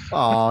cheerleader.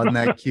 Oh, isn't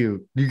that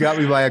cute? You got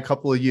me by a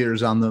couple of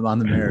years on the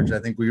marriage. I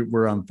think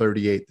we're on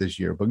 38 this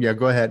year, but yeah,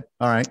 go ahead.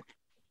 All right.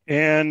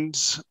 And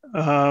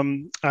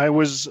I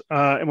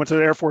went to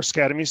the Air Force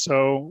Academy.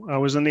 So I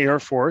was in the Air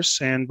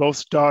Force, and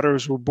both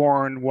daughters were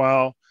born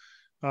while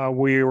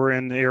we were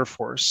in the Air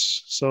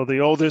Force. So the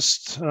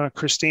oldest,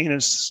 Christine,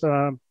 is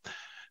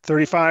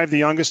 35. The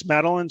youngest,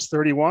 Madeline's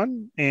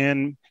 31.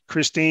 And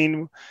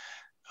Christine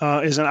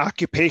is an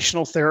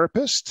occupational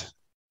therapist,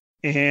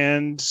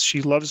 and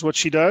she loves what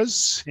she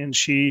does. And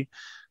she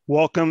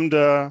welcomed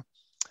a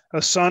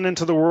son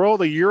into the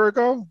world a year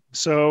ago.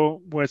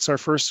 So it's our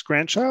first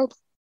grandchild.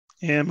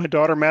 And my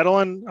daughter,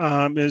 Madeline,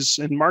 is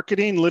in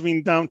marketing,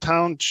 living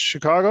downtown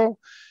Chicago,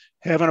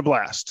 having a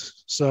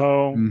blast.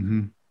 So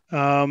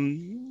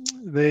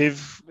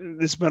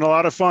it's been a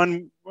lot of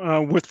fun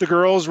with the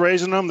girls,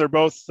 raising them. They're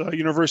both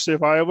University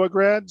of Iowa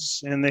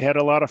grads, and they had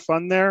a lot of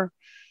fun there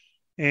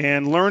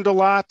and learned a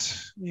lot,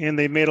 and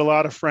they made a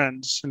lot of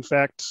friends. In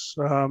fact,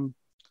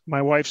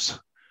 my wife's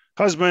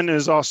husband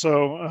is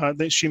also,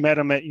 she met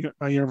him at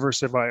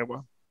University of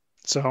Iowa.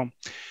 So,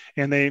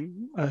 and they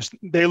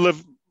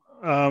live,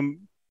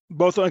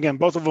 both of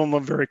them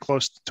live very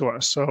close to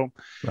us. So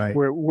right.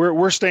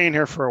 we're staying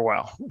here for a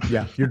while.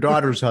 Yeah. Your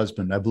daughter's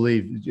husband, I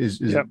believe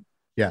is yep.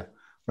 Yeah.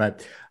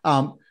 Right.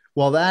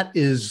 Well,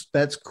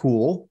 that's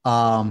cool.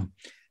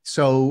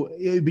 So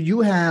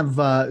you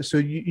have,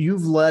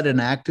 you've led an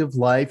active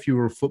life. You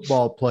were a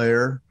football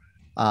player.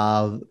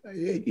 I've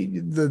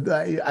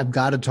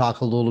got to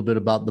talk a little bit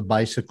about the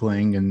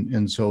bicycling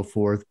and so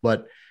forth,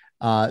 but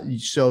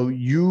so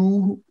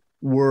you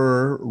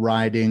were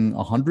riding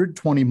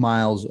 120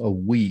 miles a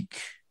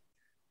week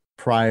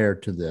prior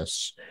to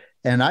this.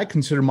 And I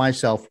consider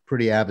myself a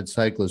pretty avid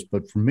cyclist,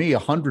 but for me,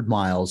 100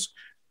 miles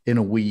in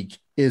a week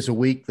is a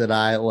week that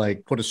I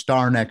like put a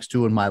star next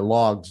to in my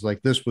logs.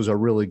 Like, this was a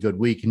really good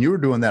week. And you were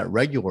doing that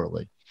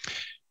regularly.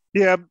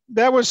 Yeah,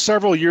 that was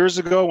several years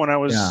ago when I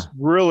was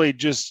really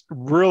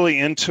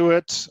into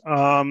it.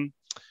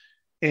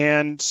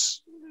 And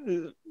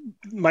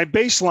my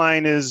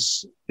baseline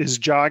is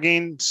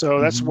jogging. So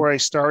that's where I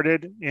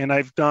started. And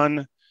I've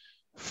done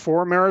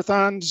 4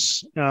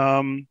 marathons,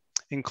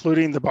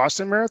 including the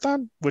Boston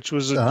Marathon, which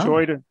was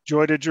a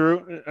joy to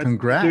do.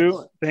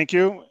 Congrats. Thank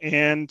you.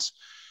 And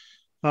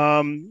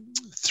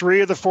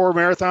 3 of the 4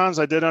 marathons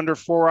I did under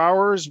 4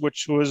 hours,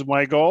 which was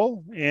my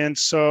goal. And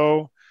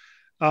so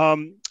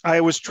I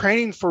was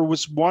training for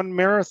one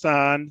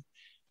marathon,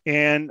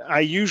 and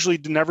I usually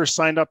never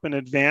signed up in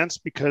advance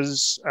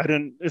because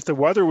if the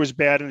weather was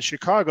bad in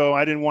Chicago,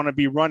 I didn't want to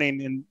be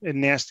running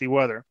in nasty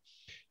weather.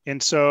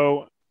 And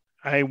so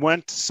I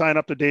went to sign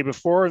up the day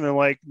before, and they're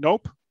like,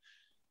 nope,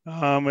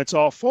 it's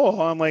all full.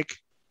 I'm like,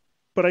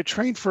 but I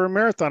trained for a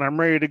marathon. I'm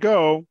ready to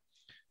go.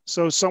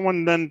 So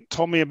someone then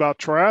told me about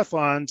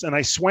triathlons, and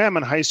I swam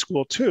in high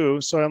school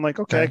too. So I'm like,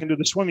 okay, I can do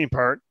the swimming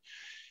part.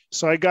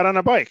 So I got on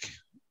a bike,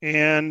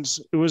 and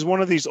it was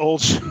one of these old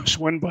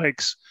Schwinn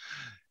bikes.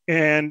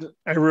 And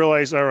I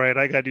realized, all right,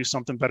 I got to do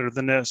something better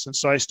than this. And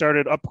so I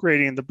started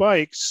upgrading the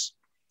bikes.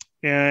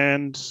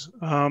 And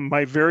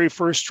my very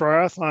first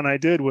triathlon I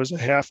did was a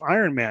half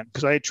Ironman,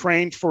 because I had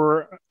trained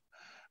for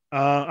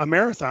a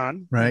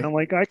marathon. Right. And I'm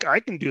like, I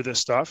can do this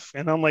stuff.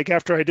 And I'm like,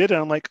 after I did it,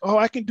 I'm like, oh,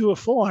 I can do a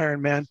full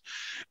Ironman.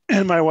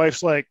 And my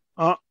wife's like,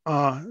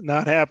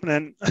 not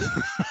happening.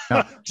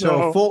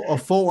 So a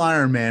full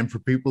Ironman, for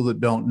people that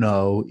don't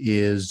know,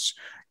 is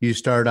you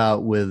start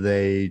out with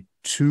a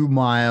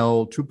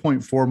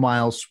 2.4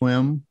 mile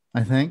swim,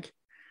 I think.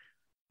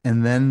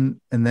 And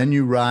then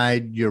you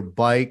ride your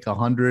bike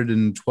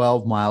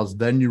 112 miles,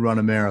 then you run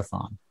a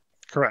marathon.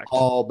 Correct.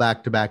 All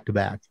back to back to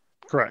back.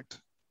 Correct.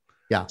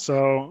 Yeah.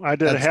 So I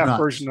did a half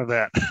version of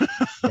that.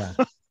 Yeah.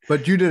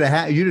 But you did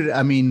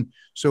I mean,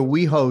 so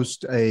we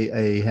host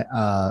a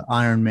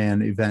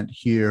Ironman event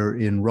here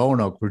in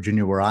Roanoke,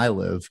 Virginia, where I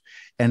live,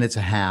 and it's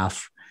a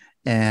half.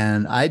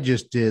 And I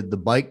just did the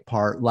bike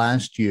part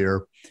last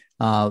year,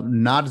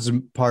 not as a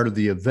part of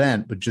the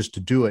event, but just to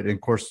do it. And of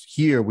course,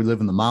 here we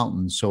live in the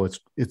mountains, so it's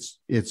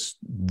a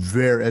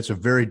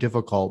very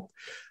difficult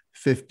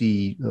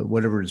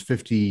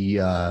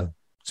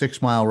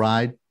 56 mile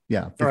ride.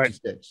 Yeah,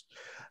 56.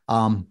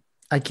 Right.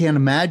 I can't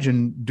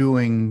imagine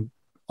doing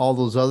all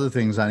those other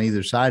things on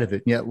either side of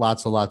it. And yet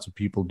lots of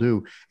people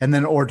do. And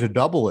then, or to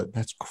double it.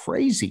 That's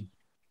crazy.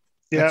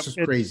 That's just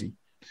crazy.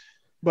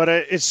 But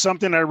it's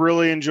something I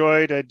really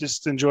enjoyed. I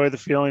just enjoy the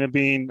feeling of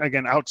being,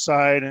 again,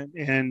 outside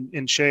and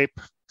in shape.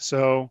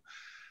 So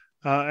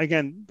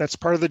again, that's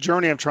part of the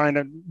journey. I'm trying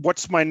to,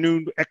 what's my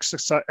new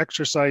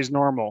exercise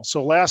normal?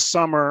 So last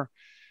summer,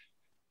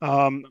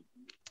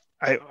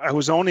 I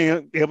was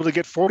only able to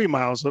get 40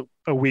 miles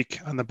a week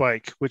on the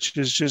bike, which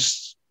is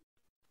just,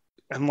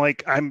 I'm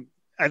like,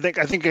 I think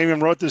I even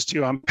wrote this to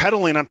you. I'm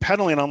pedaling.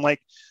 I'm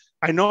like,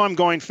 I know I'm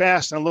going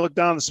fast. And I look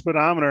down the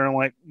speedometer and I'm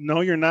like,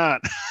 no, you're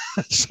not.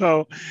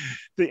 So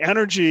the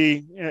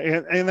energy,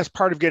 and that's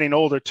part of getting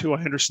older too.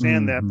 I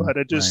understand that, but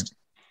it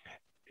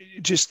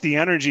just the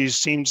energy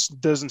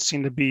doesn't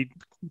seem to be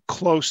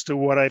close to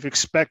what I've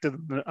expected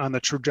on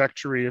the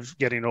trajectory of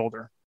getting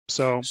older.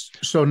 So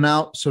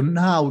now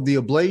the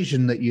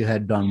ablation that you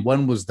had done,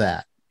 when was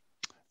that?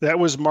 That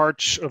was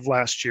March of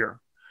last year.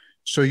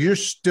 So you're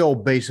still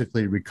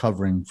basically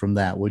recovering from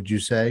that, would you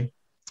say?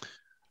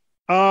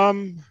 I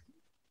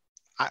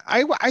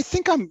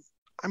think I'm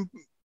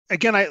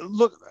again, I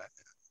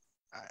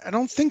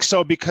don't think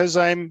so, because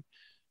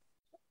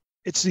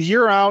it's a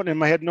year out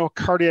and I had no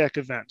cardiac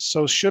events.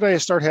 So should I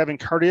start having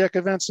cardiac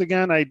events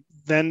again,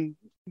 then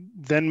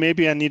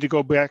maybe I need to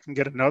go back and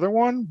get another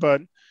one.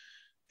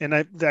 And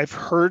I've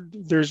heard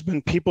there's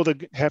been people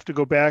that have to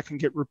go back and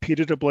get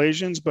repeated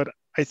ablations, but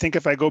I think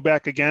if I go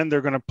back again,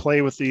 they're going to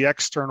play with the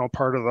external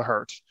part of the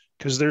heart,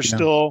 because there's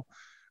still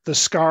the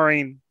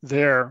scarring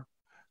there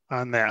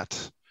on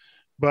that.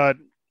 But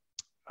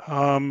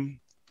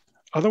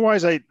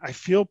otherwise, I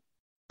feel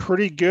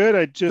pretty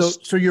good.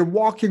 So you're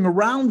walking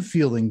around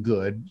feeling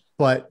good,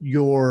 but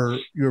your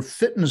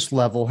fitness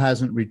level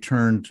hasn't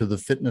returned to the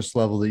fitness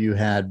level that you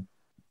had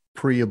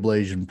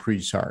pre-ablation,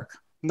 pre-Sarc.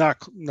 Not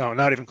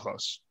even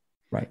close.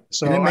 Right.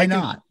 So and it may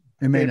not.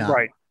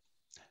 Right.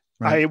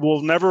 I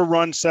will never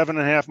run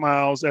 7.5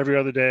 miles every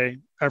other day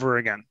ever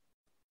again.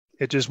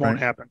 It just won't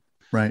happen.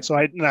 Right. So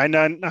I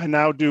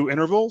now do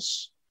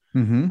intervals.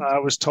 Mm-hmm. I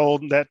was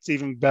told that's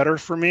even better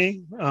for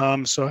me.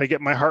 So I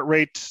get my heart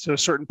rate to a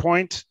certain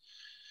point,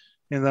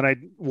 and then I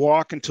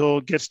walk until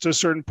it gets to a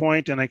certain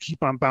point, and I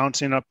keep on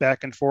bouncing up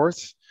back and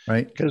forth.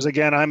 Right. Because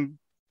again,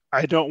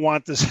 I don't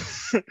want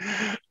this.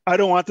 I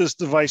don't want this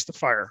device to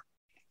fire.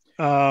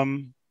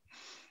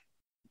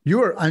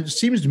 It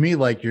seems to me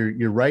like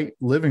you're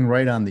living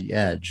right on the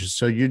edge.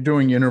 So you're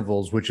doing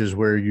intervals, which is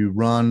where you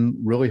run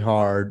really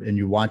hard and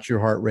you watch your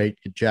heart rate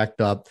get jacked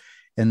up.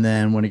 And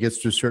then when it gets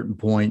to a certain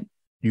point,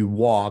 you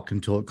walk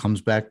until it comes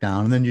back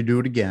down, and then you do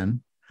it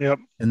again. Yep.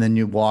 And then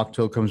you walk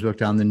till it comes back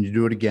down. Then you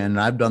do it again. And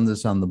I've done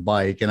this on the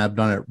bike, and I've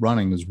done it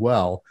running as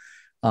well.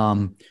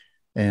 And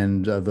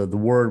the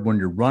word when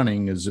you're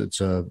running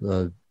it's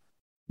a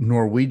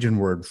Norwegian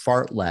word,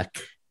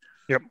 fartlek.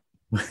 Yep.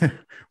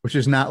 Which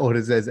is not what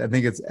it says. I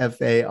think it's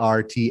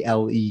Fartlek,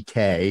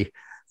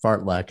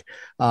 fartlek.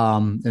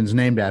 And it's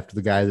named after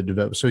the guy that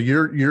developed. So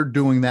you're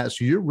doing that.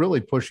 So you're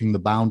really pushing the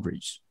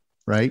boundaries,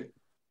 right?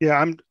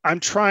 Yeah, I'm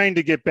trying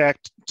to get back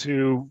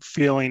to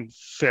feeling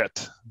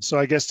fit. So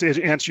I guess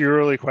to answer your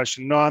early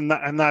question, no, I'm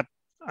not.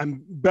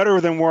 I'm better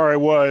than where I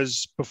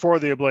was before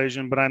the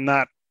ablation, but I'm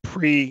not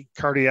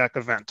pre-cardiac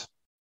event.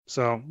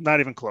 So not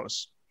even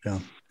close. Yeah.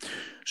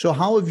 So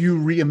how have you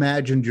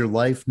reimagined your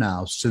life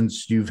now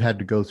since you've had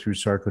to go through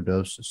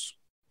sarcoidosis?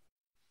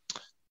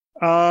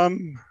 I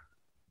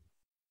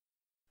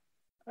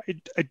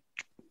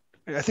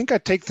think I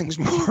take things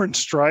more in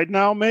stride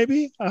now,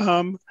 maybe.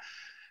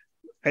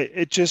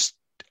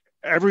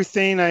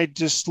 Everything I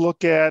just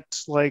look at,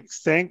 like,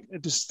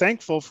 just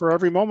thankful for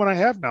every moment I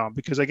have now,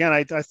 because again,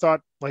 I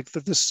thought like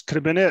that this could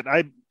have been it.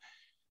 I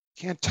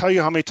can't tell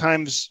you how many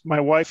times my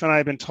wife and I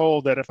have been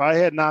told that if I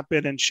had not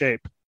been in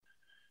shape,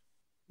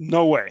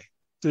 no way.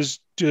 There's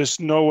just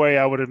no way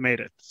I would have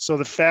made it. So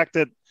the fact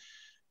that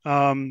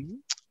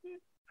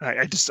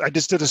I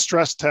just did a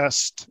stress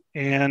test,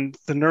 and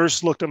the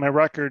nurse looked at my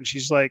record and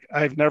she's like,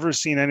 I've never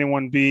seen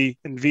anyone be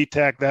in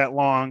VTAC that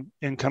long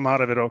and come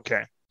out of it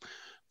okay.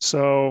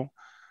 So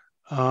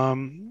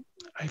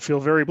I feel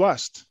very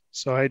blessed.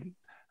 So I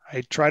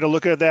try to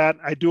look at that.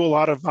 I do a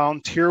lot of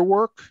volunteer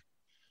work.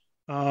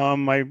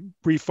 I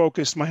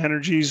refocused my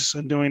energies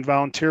on doing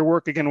volunteer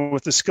work. Again,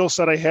 with the skill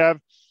set I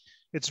have,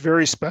 it's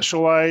very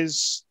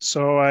specialized.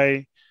 So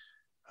I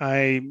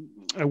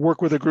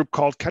work with a group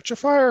called Catch a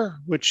Fire,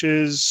 which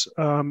is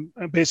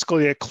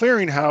basically a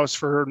clearinghouse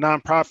for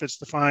nonprofits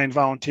to find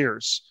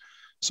volunteers.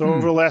 So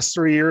over the last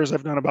 3 years,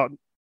 I've done about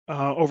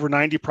over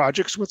 90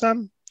 projects with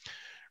them,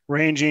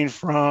 ranging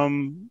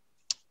from,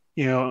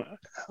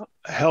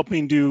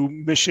 helping do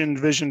mission,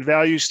 vision,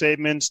 value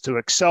statements, to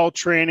Excel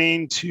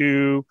training,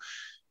 to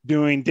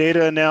doing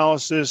data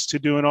analysis, to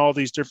doing all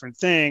these different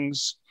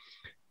things.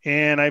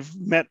 And I've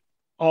met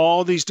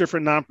all these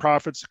different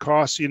nonprofits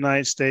across the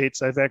United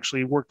States. I've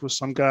actually worked with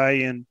some guy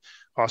in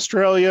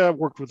Australia,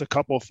 worked with a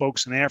couple of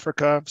folks in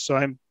Africa. So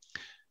I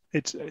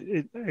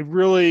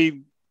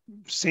really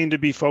seem to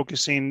be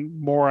focusing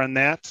more on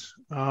that.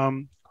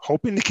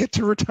 hoping to get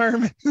to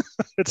retirement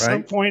at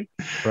some point.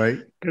 Right.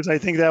 Because I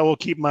think that will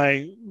keep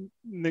my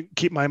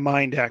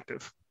mind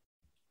active.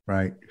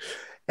 Right.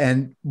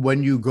 And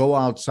when you go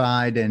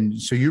outside, and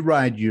so you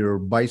ride your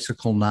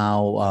bicycle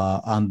now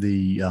on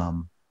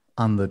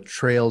the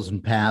trails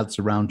and paths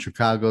around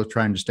Chicago,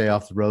 trying to stay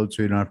off the road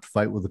so you don't have to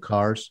fight with the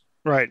cars.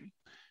 Right.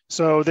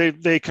 So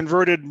they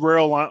converted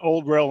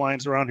old rail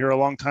lines around here a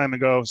long time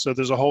ago. So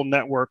there's a whole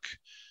network.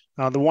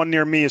 The one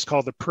near me is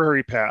called the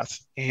Prairie Path,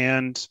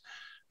 and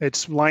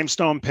it's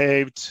limestone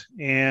paved.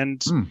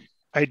 And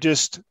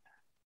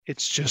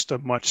it's just a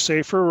much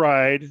safer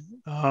ride.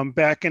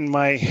 Back in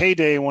my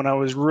heyday, when I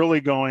was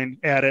really going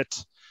at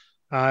it,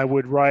 I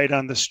would ride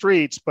on the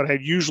streets, but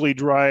I'd usually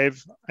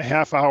drive a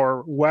half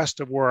hour west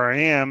of where I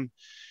am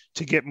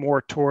to get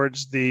more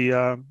towards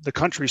the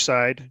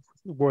countryside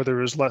where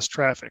there is less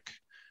traffic.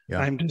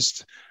 Yeah.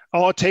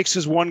 All it takes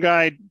is one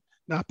guy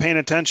not paying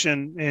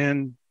attention,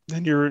 and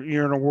then you're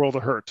in a world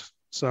of hurt.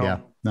 So yeah,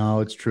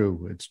 no, it's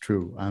true. It's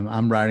true.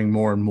 I'm riding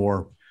more and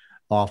more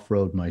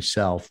off-road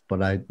myself,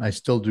 but I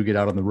still do get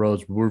out on the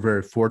roads. We're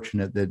very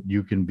fortunate that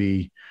you can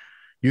be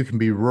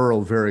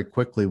rural very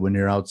quickly when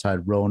you're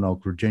outside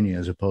Roanoke, Virginia,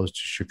 as opposed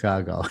to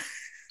Chicago.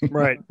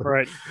 Right.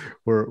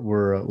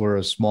 We're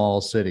a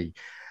small city.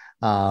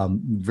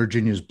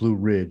 Virginia's Blue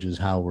Ridge is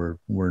how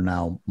we're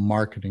now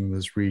marketing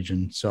this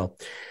region. So,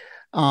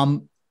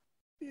 and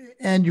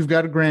you've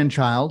got a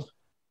grandchild.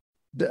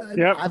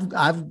 Yeah.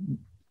 I've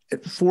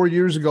 4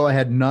 years ago I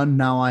had none.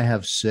 Now I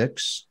have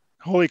 6.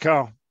 Holy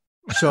cow.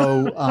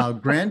 So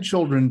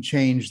grandchildren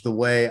changed the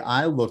way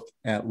I look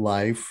at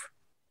life.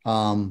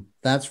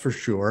 That's for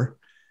sure.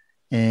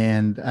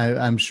 And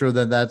I'm sure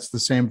that that's the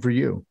same for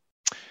you.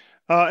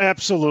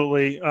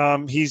 Absolutely.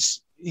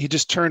 He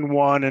just turned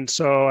 1. And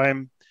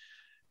so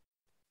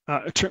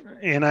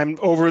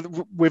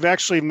we've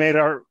actually made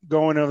our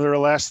going over the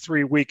last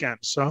 3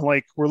 weekends.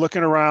 So we're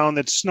looking around,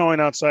 it's snowing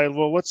outside.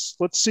 Well, let's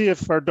see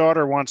if our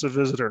daughter wants a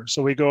visitor.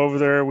 So we go over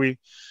there, we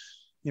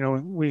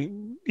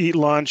eat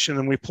lunch, and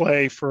then we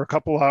play for a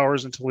couple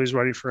hours until he's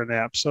ready for a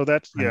nap. So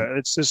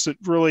it's just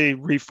really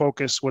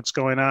refocus what's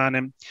going on.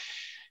 And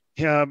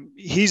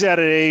he's at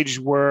an age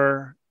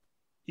where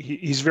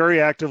he's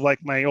very active, like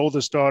my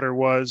oldest daughter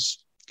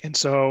was. And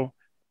so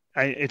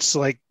it's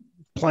like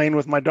playing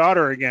with my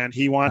daughter again.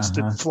 He wants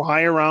to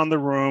fly around the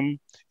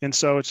room. And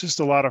so it's just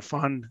a lot of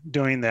fun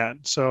doing that.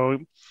 So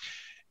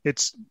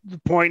it's the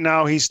point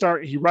now he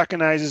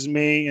recognizes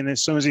me, and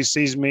as soon as he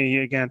sees me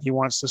again, he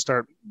wants to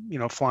start,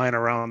 flying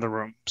around the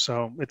room.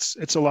 So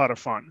it's a lot of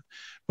fun.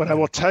 But I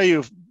will tell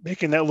you,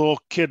 making that little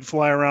kid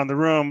fly around the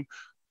room,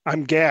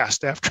 I'm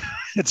gassed after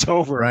it's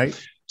over. Right.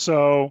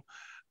 So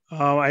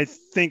I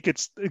think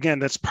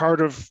that's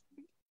part of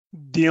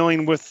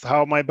dealing with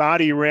how my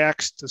body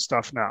reacts to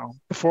stuff now.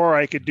 Before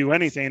I could do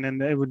anything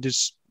and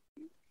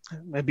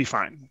it'd be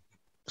fine.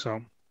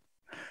 So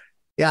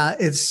yeah,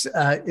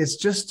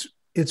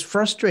 it's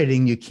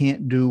frustrating. You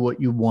can't do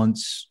what you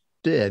once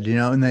did,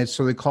 and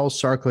so they call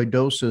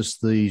sarcoidosis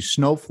the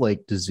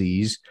snowflake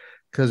disease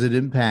because it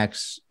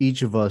impacts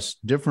each of us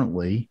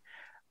differently.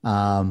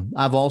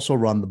 I've also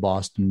run the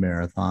Boston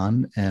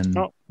Marathon, and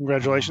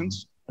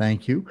congratulations.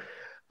 Thank you.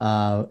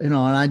 And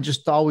I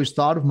just always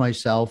thought of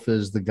myself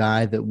as the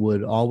guy that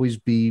would always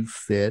be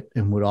fit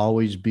and would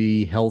always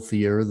be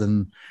healthier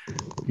than,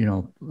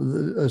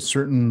 a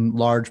certain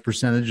large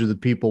percentage of the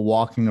people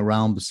walking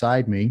around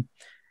beside me.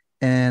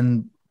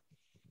 And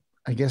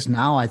I guess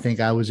now I think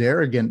I was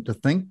arrogant to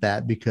think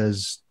that,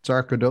 because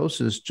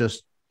sarcoidosis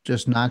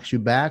just knocks you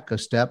back a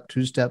step,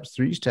 2 steps,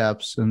 3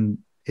 steps. And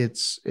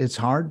it's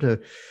hard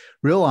to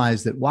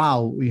realize that,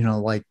 wow,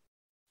 like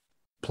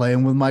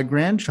playing with my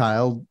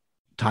grandchild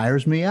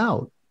tires me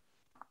out.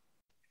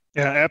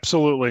 Yeah,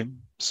 absolutely.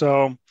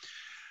 So,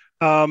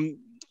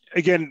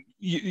 again,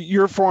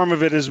 your form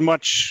of it is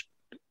much,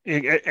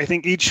 I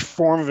think each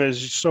form of it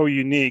is so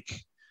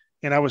unique.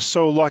 And I was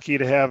so lucky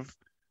to have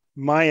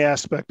my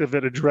aspect of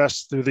it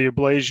addressed through the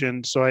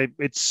ablation. So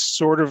it's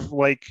sort of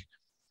like,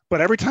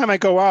 but every time I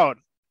go out,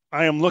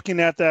 I am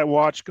looking at that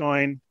watch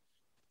going,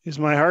 is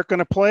my heart going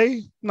to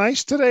play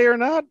nice today or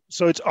not?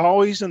 So it's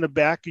always in the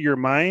back of your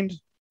mind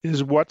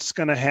is what's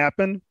going to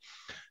happen.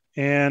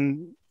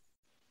 And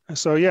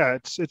so, yeah,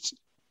 it's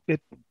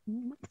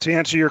to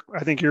answer your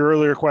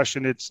earlier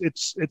question,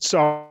 it's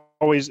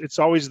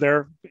always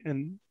there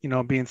and,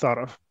 being thought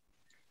of.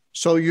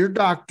 So your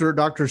doctor,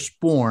 Dr.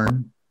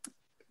 Sporn,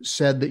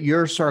 said that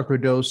your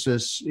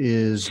sarcoidosis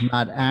is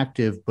not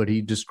active, but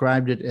he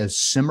described it as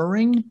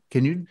simmering.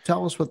 Can you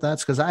tell us what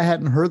that's? Because I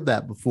hadn't heard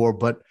that before,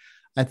 but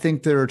I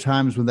think there are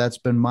times when that's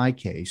been my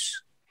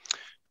case.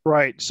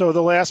 Right. So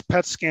the last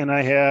PET scan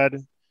I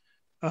had,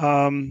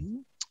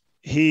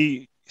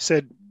 he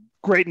said,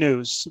 great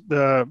news.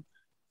 There's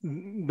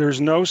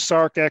no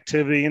Sarc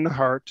activity in the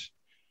heart.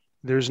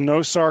 There's no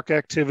Sarc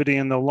activity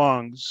in the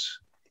lungs.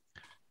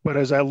 But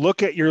as I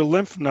look at your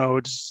lymph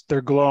nodes,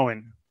 they're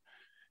glowing.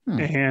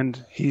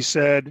 And he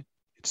said,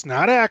 it's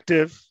not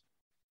active.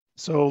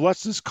 So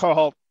let's just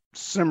call it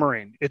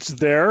simmering. It's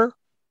there.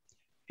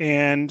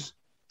 And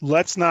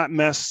let's not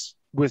mess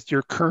with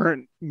your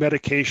current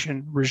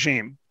medication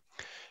regime.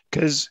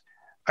 Because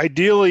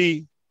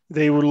ideally,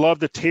 they would love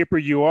to taper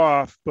you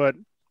off, but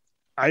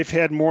I've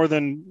had more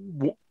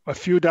than a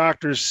few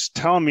doctors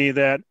tell me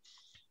that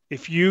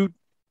if you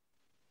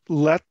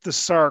let the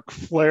Sarc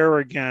flare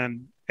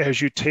again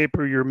as you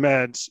taper your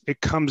meds, it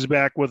comes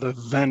back with a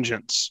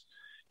vengeance.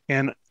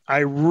 And I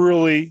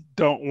really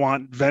don't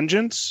want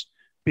vengeance,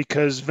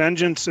 because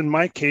vengeance in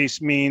my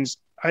case means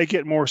I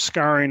get more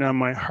scarring on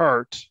my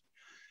heart.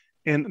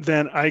 And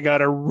then I got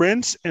to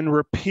rinse and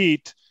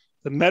repeat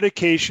the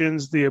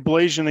medications, the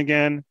ablation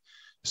again.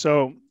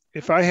 So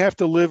if I have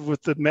to live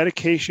with the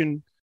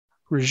medication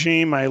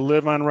regime I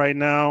live on right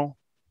now,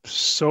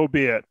 so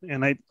be it.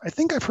 And I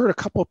think I've heard a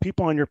couple of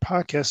people on your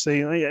podcast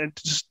say,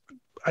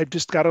 I've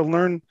just got to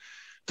learn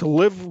to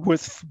live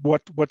with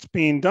what's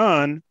being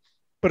done.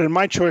 But in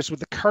my choice with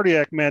the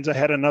cardiac meds, I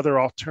had another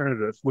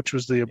alternative, which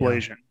was the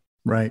ablation. Yeah,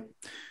 right.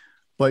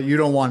 But you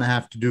don't want to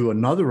have to do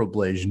another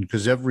ablation,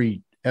 because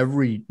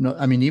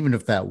even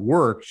if that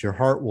works, your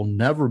heart will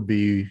never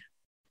be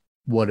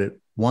what it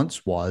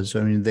once was.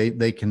 I mean,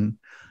 they can,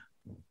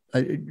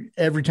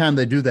 every time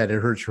they do that,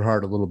 it hurts your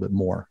heart a little bit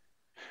more.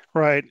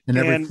 Right. And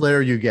every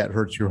flare you get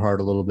hurts your heart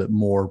a little bit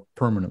more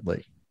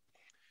permanently.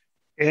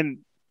 And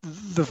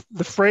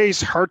the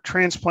phrase heart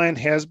transplant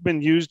has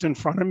been used in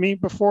front of me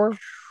before.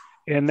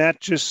 And that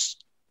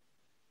just,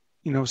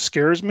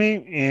 scares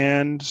me.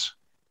 And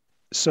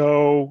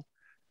so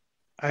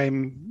I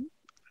don't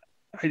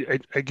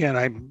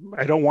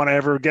want to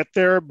ever get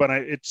there, but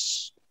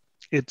it's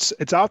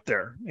out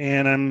there.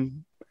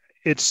 And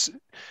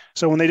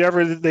so when they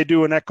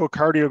do an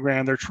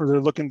echocardiogram,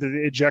 they're looking at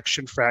the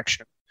ejection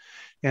fraction.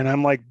 And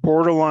I'm like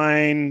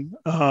borderline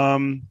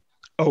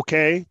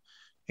okay.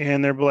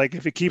 And they're like,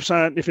 if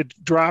it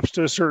drops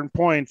to a certain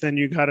point, then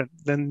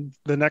then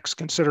the next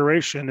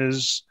consideration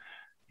is,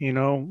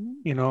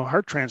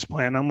 heart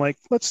transplant. I'm like,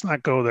 let's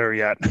not go there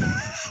yet.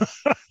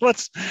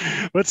 let's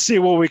see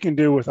what we can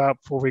do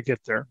before we get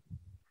there.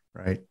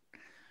 Right.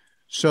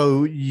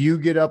 So you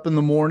get up in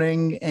the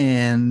morning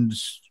and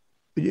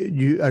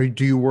do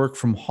you work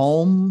from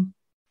home?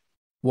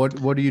 What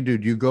do you do?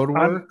 Do you go to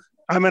work?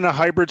 I'm in a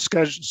hybrid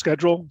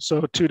schedule.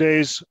 So 2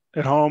 days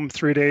at home,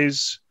 3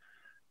 days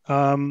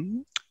at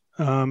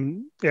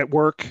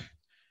work,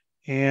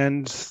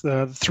 and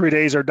the 3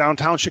 days are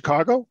downtown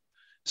Chicago.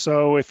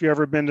 So if you've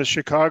ever been to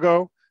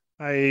Chicago,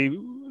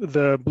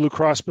 the Blue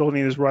Cross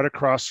building is right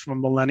across from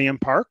Millennium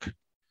Park.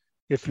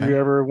 If you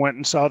ever went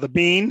and saw the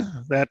Bean,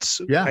 I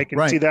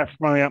can see that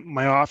from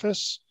my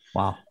office.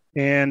 Wow.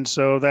 And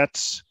so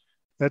that's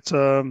the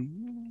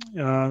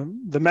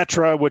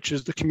Metra, which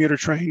is the commuter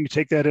train. You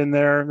take that in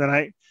there.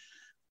 Then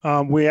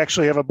we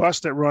actually have a bus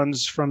that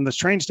runs from the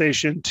train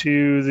station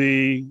to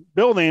the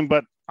building,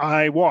 but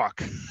I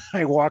walk.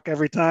 I walk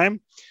every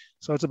time.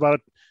 So it's about a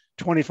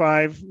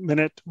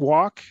 25-minute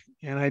walk.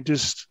 And I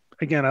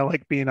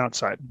like being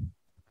outside.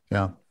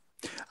 Yeah.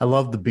 I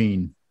love the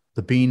Bean.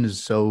 The Bean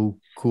is so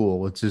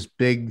cool. It's this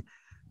big,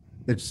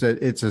 it's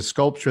a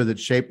sculpture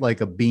that's shaped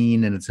like a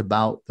bean, and it's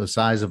about the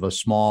size of a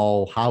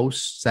small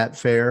house. Is that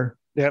fair?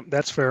 Yeah,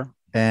 that's fair.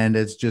 And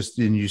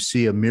and you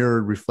see a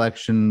mirrored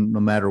reflection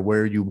no matter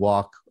where you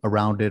walk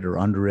around it or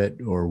under it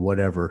or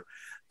whatever.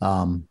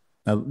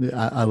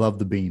 I love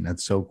the Bean.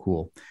 That's so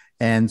cool.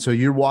 And so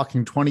you're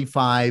walking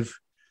 25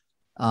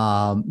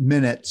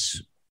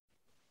 minutes,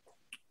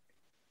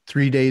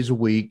 3 days a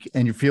week,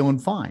 and you're feeling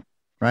fine,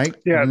 right?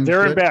 Yeah,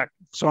 there and back.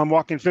 So I'm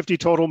walking 50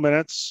 total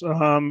minutes.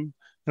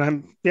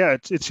 And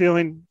it's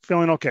feeling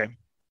okay.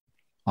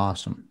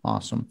 Awesome.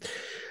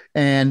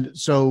 And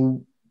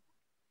so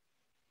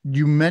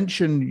you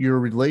mentioned your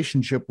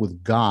relationship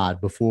with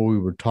God before we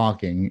were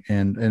talking,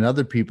 and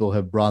other people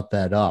have brought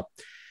that up.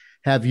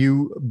 Have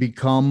you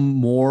become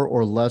more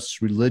or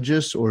less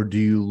religious, or do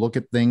you look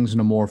at things in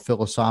a more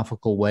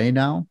philosophical way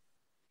now?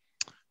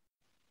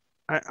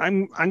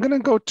 I'm going to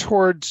go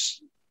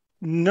towards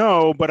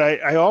no, but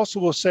I also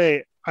will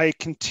say I'm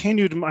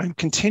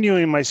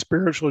continuing my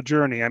spiritual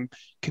journey. I'm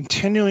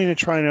continuing to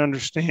try to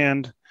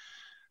understand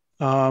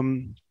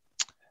my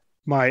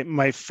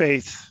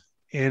faith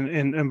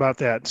in about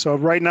that. So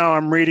right now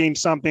I'm reading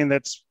something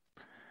that's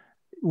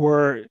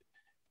where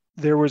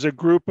there was a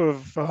group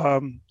of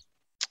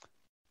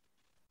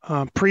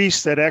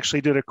priests that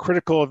actually did a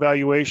critical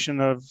evaluation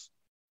of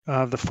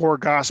the four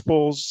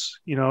gospels,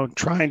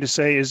 trying to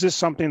say, is this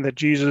something that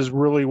Jesus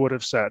really would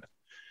have said?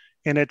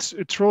 And it's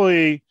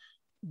really,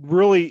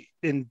 really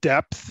in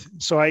depth.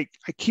 So I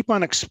keep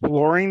on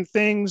exploring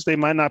things. They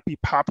might not be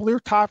popular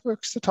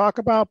topics to talk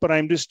about, but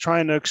I'm just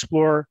trying to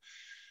explore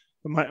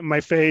my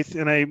faith.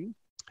 And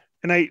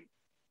if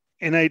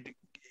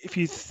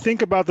you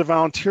think about the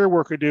volunteer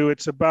work I do,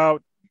 it's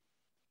about,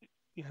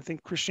 I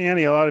think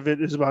Christianity, a lot of it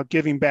is about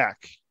giving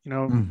back,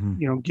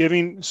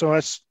 giving.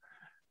 So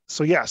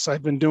yes,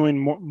 I've been doing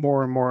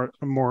more and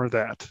more of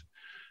that.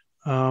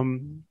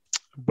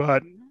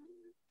 But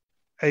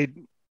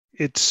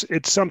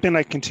it's something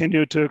I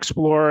continue to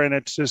explore, and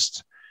it's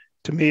just,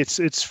 to me,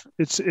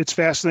 it's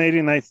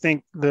fascinating. I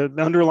think the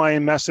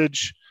underlying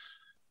message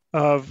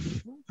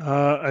of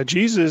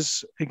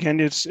Jesus, again,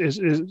 is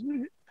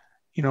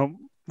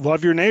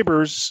love your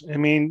neighbors. I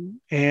mean,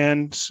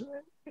 and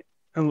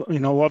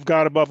love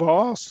God above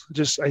all.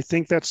 I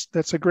think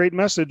that's a great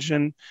message,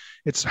 and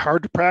it's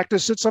hard to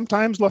practice it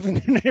sometimes,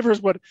 loving your neighbors,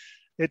 but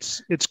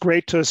it's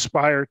great to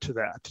aspire to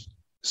that.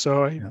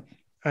 So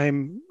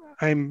I'm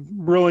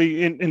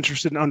really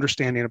interested in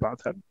understanding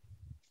about that.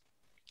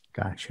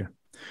 Gotcha.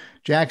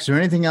 Jack, is there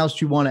anything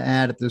else you want to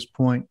add at this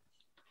point?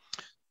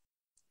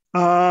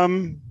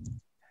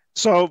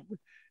 So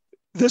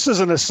this is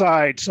an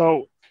aside.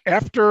 So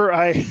after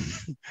I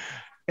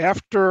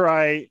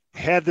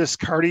had this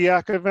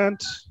cardiac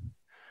event,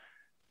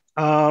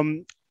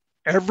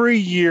 every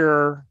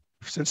year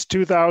since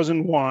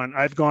 2001,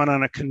 I've gone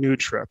on a canoe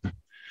trip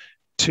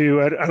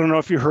to, I don't know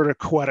if you heard of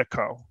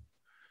Quetico.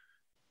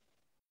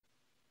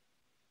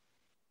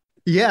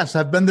 Yes,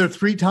 I've been there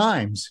 3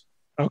 times.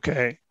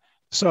 Okay.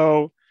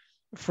 So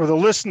for the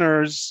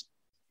listeners,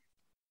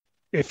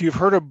 if you've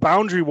heard of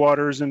Boundary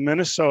Waters in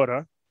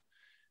Minnesota,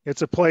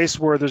 it's a place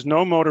where there's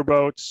no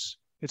motorboats,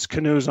 it's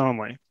canoes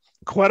only.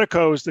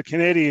 Quetico is the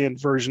Canadian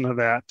version of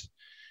that.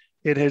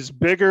 It is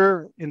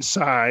bigger in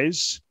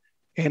size,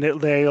 and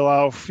they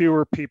allow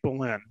fewer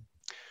people in.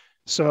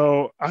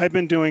 So I've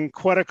been doing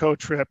Quetico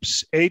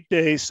trips,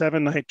 8-day,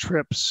 7-night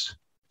trips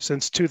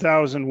since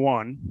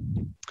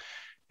 2001.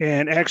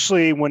 And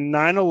actually, when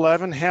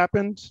 9/11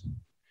 happened,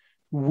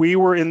 we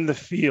were in the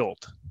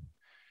field.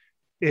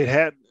 It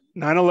had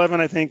 9/11,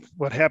 I think,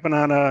 what happened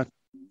on a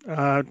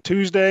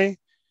Tuesday,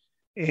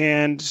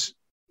 and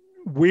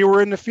we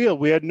were in the field.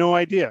 We had no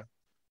idea.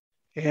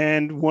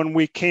 And when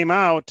we came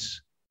out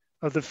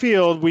of the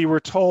field, we were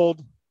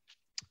told,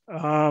 they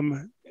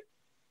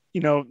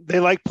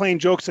like playing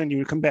jokes on you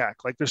to come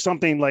back. Like there's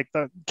something like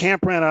the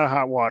camp ran out of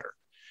hot water.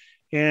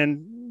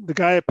 And the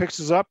guy that picks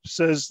us up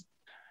says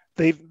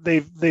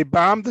they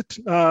bombed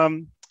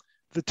the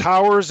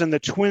towers in the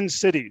Twin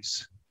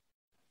Cities.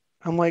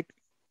 I'm like,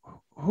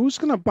 who's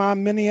going to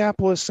bomb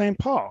Minneapolis, St.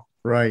 Paul?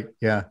 Right.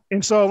 Yeah.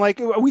 And so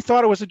we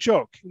thought it was a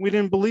joke. We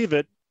didn't believe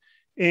it.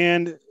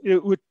 And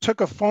it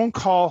took a phone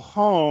call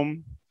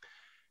home.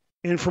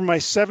 And for my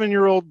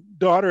 7-year-old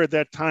daughter at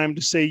that time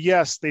to say,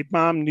 yes, they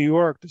bombed New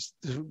York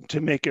to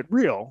make it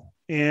real.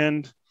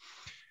 And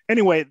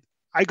anyway,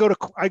 I go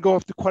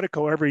up to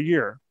Quetico every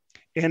year.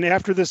 And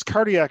after this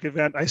cardiac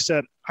event, I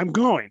said, I'm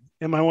going.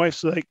 And my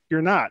wife's like,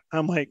 you're not.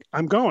 I'm like,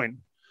 I'm going.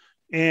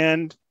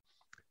 And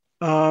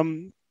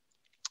 2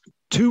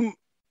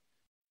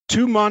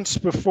 months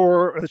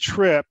before the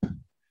trip,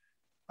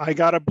 I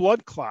got a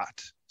blood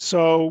clot.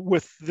 So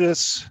with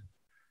this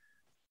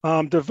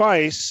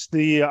device,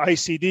 the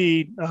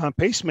ICD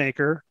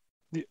pacemaker,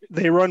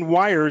 they run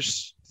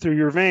wires through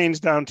your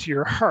veins down to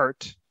your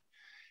heart.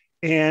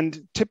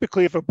 And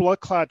typically, if a blood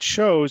clot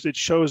shows, it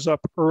shows up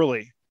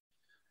early.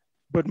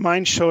 But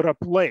mine showed up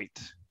late.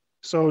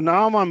 So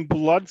now I'm on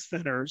blood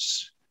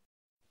thinners.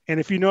 And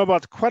if you know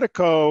about the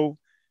Quetico,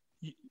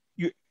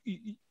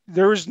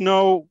 there's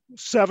no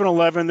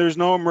 7-Eleven, there's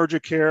no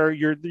emergent care.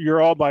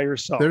 You're all by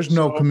yourself. There's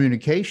no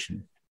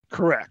communication.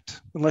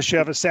 Correct. Unless you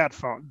have a sat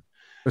phone.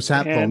 A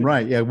sat phone,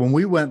 right. Yeah. When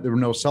we went, there were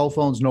no cell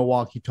phones, no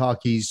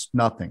walkie-talkies,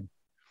 nothing.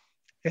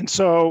 And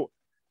so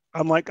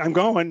I'm like, I'm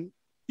going,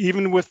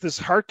 even with this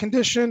heart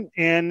condition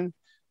and,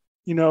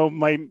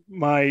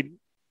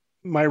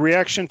 my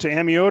reaction to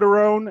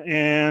amiodarone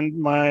and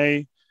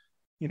my,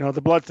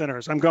 the blood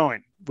thinners, I'm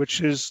going, which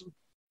is,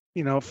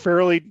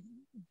 fairly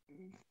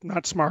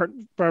not smart,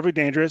 probably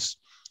dangerous.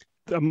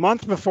 A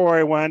month before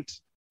I went,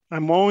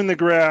 I'm mowing the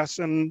grass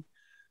and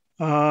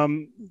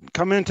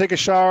come in, take a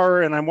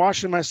shower, and I'm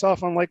washing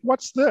myself. I'm like,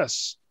 what's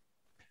this?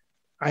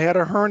 I had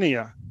a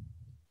hernia.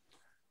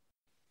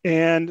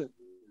 And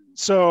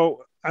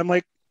so I'm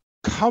like,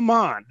 come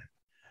on.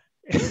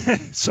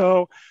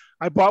 So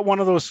I bought one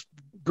of those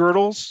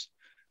girdles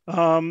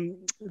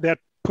that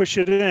push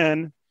it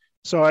in.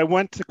 So I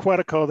went to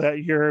Quetico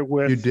that year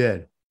with... You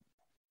did?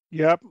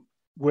 Yep,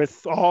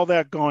 with all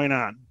that going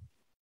on.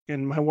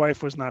 And my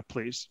wife was not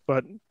pleased,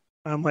 but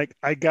I'm like,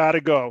 I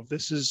gotta go.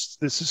 This is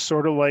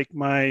sort of like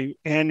my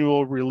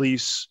annual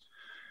release.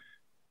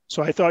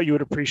 So I thought you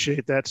would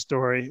appreciate that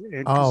story.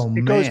 And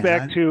it goes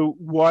back to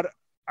what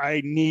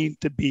I need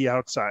to be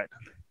outside.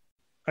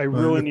 I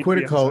really need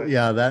Quetico, to be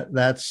outside.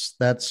 Yeah,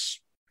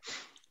 that's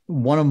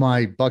one of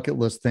my bucket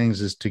list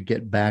things is to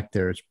get back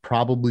there. It's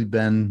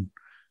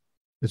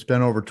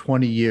been over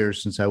 20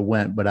 years since I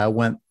went, but I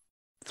went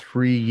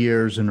 3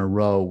 years in a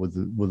row with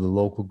a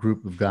local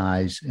group of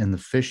guys, and the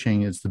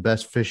fishing is the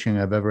best fishing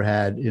I've ever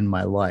had in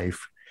my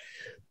life.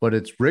 But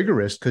it's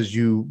rigorous because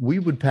we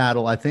would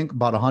paddle, I think,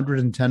 about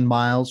 110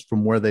 miles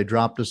from where they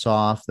dropped us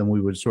off. Then we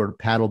would sort of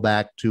paddle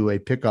back to a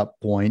pickup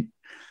point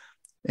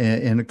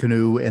in a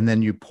canoe, and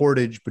then you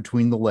portage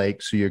between the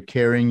lakes. So you're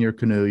carrying your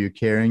canoe, you're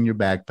carrying your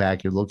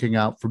backpack, you're looking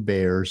out for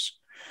bears,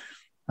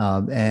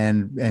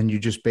 and you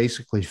just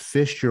basically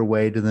fished your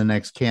way to the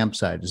next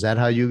campsite. Is that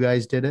how you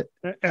guys did it?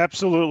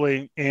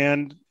 Absolutely.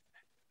 And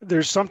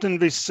there's something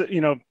to be,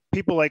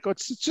 people like, oh,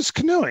 it's just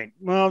canoeing.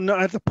 Well,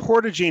 no, the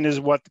portaging is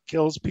what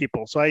kills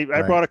people. So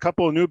I brought a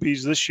couple of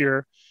newbies this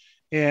year,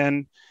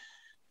 and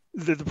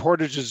the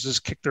portages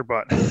just kick their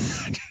butt.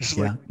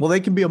 Well, they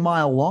can be a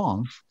mile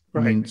long.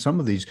 Right. I mean, some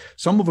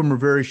of them are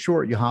very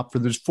short. You hop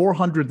there's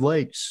 400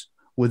 lakes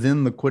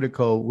within the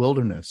Quetico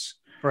wilderness.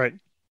 Right.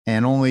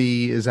 And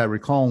only, as I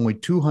recall, only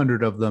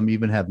 200 of them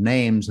even have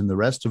names, and the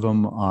rest of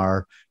them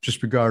are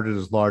just regarded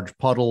as large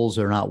puddles.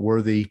 They're not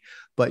worthy.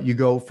 But you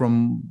go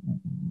from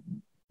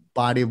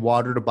body of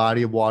water to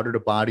body of water to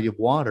body of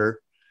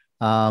water,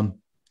 and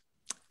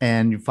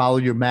you follow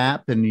your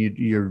map, and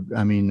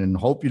and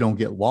hope you don't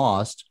get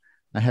lost.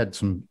 I had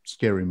some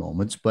scary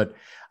moments, but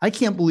I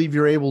can't believe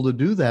you're able to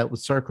do that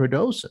with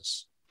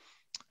sarcoidosis.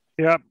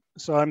 Yeah.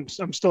 So I'm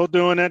still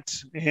doing it,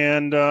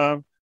 and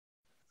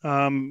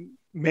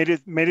made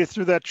it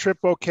through that trip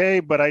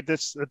okay, but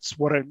that's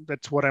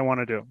what I want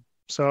to do.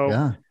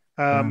 So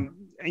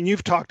and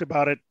you've talked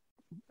about it,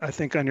 I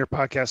think, on your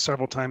podcast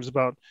several times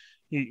about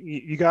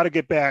you got to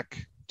get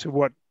back to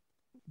what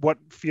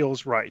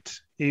feels right.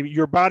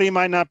 Your body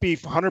might not be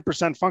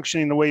 100%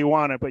 functioning the way you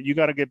want it, but you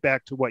got to get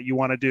back to what you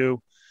want to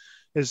do,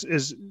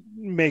 is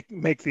make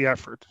the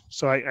effort.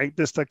 So I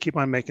just keep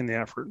on making the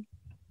effort.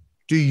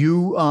 Do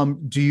you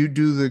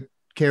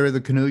carry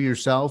the canoe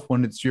yourself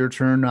when it's your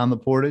turn on the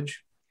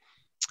portage?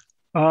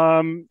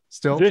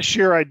 Still this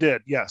year I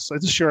did. Yes.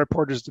 This year I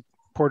portaged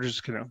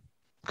the canoe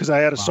because I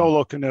had a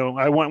solo canoe.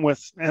 I went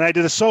with, and I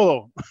did a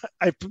solo.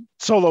 I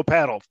solo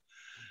paddled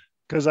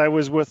because I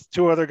was with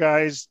two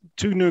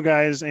new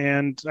guys,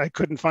 and I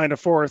couldn't find a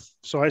fourth.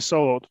 So I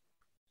soloed.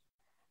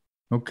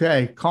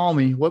 Okay. Call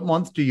me. What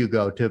month do you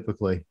go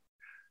typically?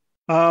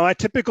 I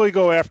typically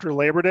go after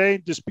Labor Day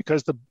just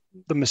because the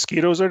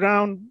mosquitoes are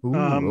down. Ooh,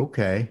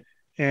 okay.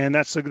 And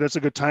that's a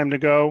good time to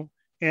go.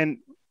 And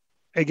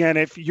again,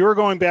 if you're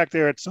going back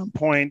there at some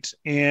point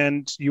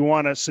and you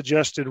want a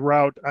suggested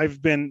route,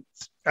 I've been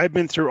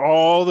through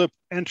all the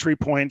entry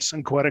points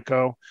in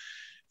Quetico,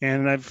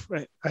 and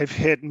I've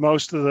hit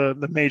most of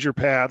the major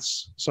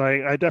paths. So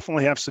I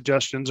definitely have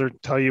suggestions, or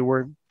tell you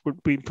where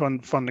would be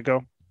fun to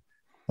go.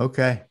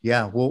 Okay.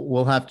 Yeah.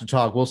 We'll have to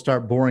talk. We'll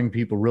start boring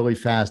people really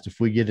fast if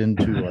we get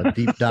into a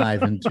deep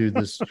dive into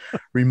this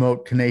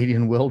remote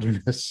Canadian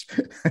wilderness.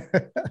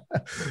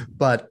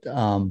 But,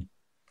 I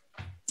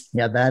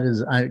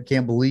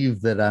can't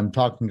believe that I'm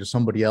talking to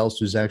somebody else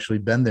who's actually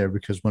been there,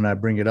 because when I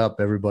bring it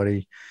up,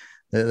 everybody,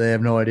 they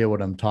have no idea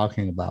what I'm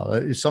talking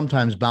about.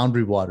 Sometimes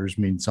boundary waters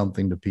mean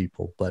something to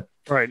people, but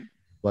right.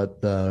 But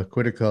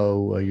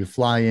Quetico, you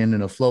fly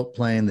in a float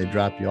plane, they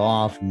drop you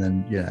off, and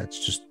then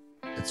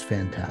it's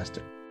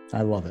fantastic.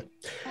 I love it.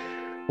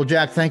 Well,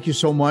 Jack, thank you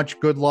so much.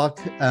 Good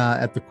luck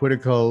at the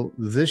Quetico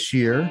this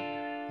year.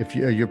 If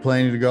you're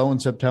planning to go in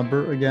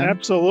September again,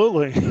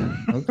 absolutely.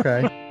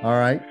 Okay, all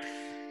right.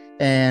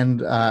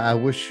 And I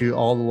wish you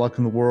all the luck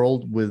in the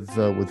world with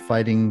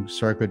fighting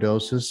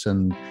sarcoidosis,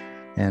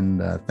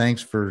 and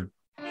thanks for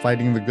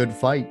fighting the good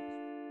fight.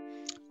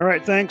 All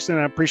right, thanks, and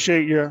I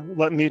appreciate you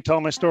letting me tell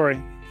my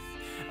story.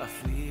 I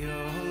feel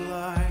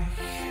like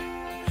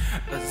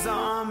a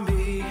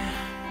zombie,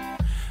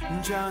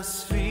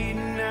 just feeding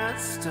and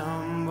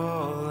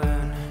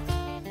stumbling.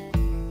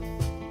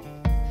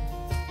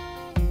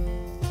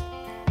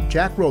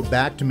 Jack wrote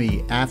back to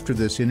me after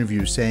this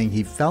interview saying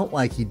he felt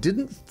like he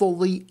didn't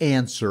fully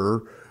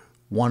answer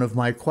one of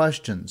my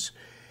questions.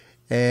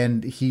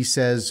 And he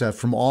says,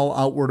 from all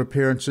outward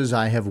appearances,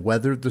 I have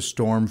weathered the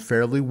storm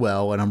fairly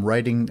well. And I'm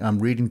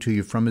reading to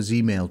you from his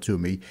email to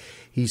me.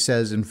 He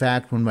says, in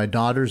fact, when my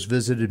daughters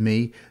visited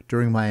me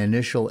during my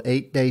initial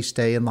 8-day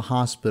stay in the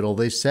hospital,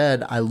 they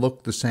said I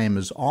looked the same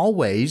as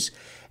always.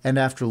 And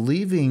after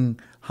leaving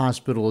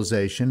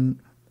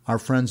hospitalization, our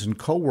friends and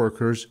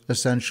coworkers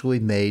essentially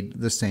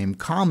made the same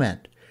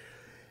comment.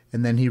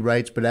 And then he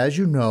writes, but as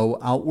you know,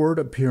 outward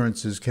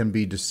appearances can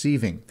be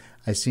deceiving.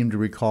 I seem to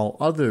recall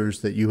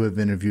others that you have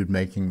interviewed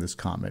making this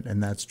comment,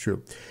 and that's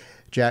true.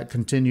 Jack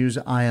continues,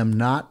 I am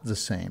not the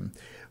same.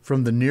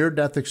 From the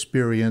near-death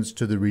experience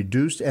to the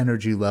reduced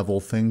energy level,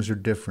 things are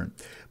different.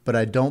 But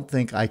I don't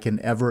think I can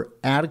ever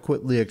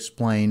adequately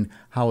explain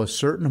how a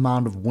certain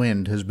amount of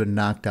wind has been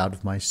knocked out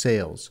of my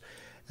sails.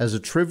 As a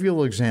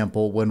trivial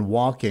example, when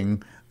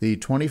walking the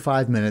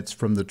 25 minutes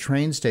from the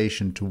train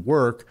station to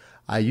work,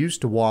 I used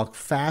to walk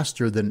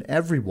faster than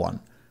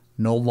everyone.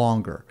 No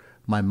longer.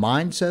 My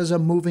mind says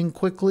I'm moving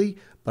quickly,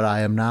 but I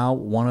am now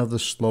one of the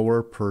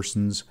slower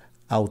persons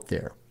out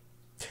there.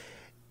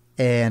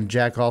 And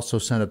Jack also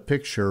sent a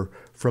picture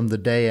from the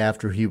day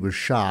after he was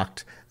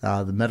shocked.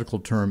 The medical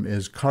term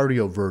is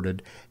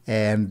cardioverted,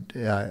 and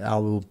I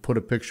will put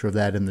a picture of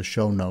that in the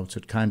show notes.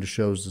 It kind of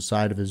shows the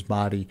side of his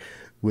body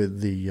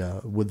with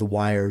the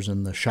wires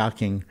and the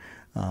shocking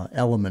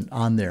element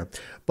on there.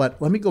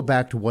 But let me go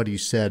back to what he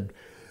said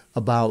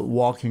about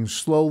walking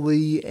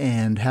slowly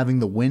and having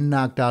the wind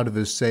knocked out of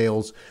his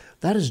sails.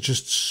 That is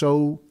just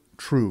so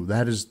true.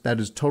 That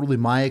is totally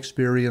my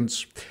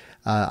experience.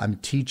 I'm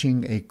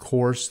teaching a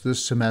course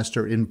this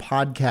semester in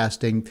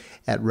podcasting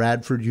at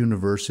Radford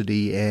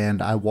University,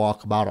 and I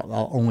walk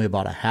only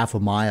about a half a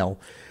mile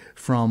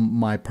from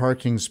my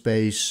parking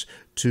space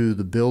to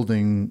the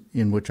building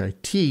in which I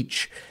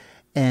teach.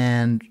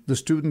 And the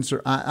students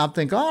are, I'm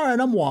thinking, all right,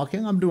 I'm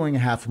walking. I'm doing a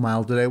half a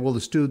mile today. Well,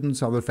 the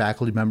students, other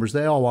faculty members,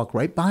 they all walk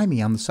right by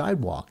me on the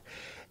sidewalk.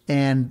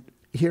 And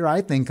here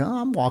I think,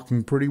 oh, I'm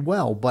walking pretty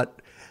well,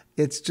 but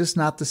it's just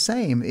not the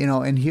same,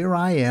 and here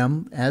I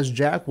am, as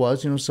Jack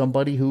was,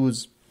 somebody who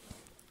was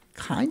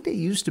kind of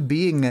used to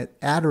being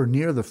at or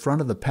near the front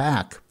of the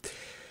pack.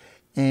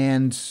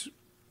 And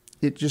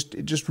it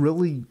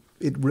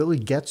really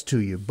gets to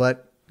you.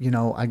 But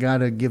I got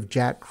to give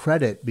Jack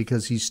credit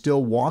because he's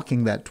still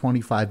walking that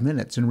 25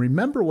 minutes. And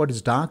remember what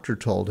his doctor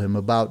told him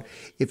about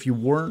if he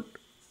wasn't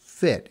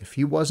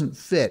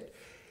fit,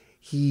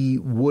 he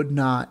would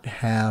not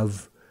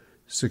have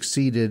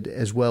succeeded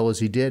as well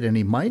as he did, and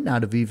he might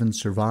not have even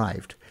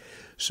survived.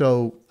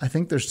 So I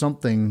think there's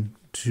something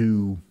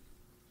to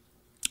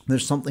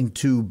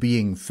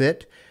being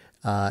fit.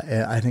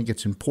 I think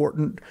it's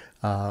important.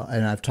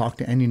 And I've talked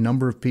to any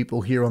number of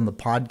people here on the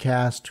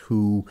podcast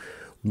who,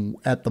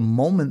 at the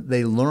moment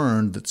they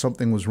learned that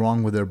something was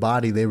wrong with their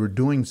body, they were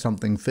doing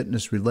something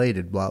fitness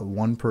related. Well,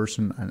 one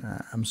person,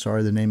 and I'm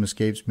sorry the name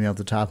escapes me off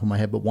the top of my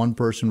head, but one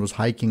person was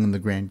hiking in the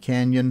Grand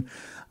Canyon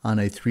on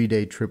a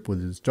 3-day trip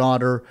with his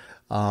daughter.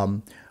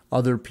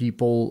 Other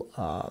people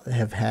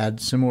have had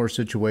similar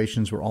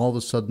situations where all of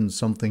a sudden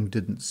something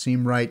didn't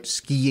seem right,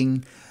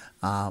 skiing,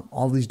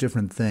 all these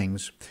different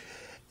things.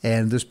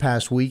 And this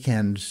past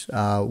weekend,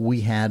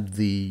 we had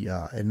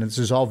and this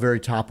is all very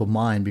top of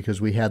mind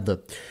because we had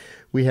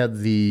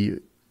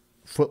the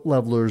Foot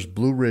Levelers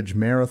Blue Ridge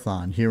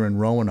Marathon here in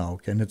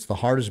Roanoke, and it's the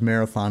hardest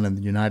marathon in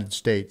the United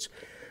States.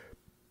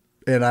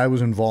 And I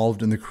was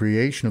involved in the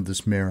creation of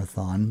this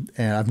marathon,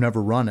 and I've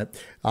never run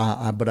it,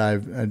 but I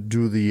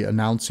do the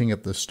announcing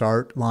at the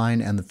start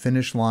line and the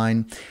finish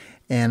line,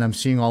 and I'm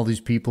seeing all these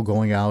people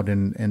going out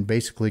and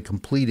basically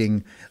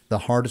completing the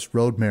hardest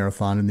road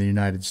marathon in the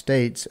United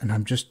States, and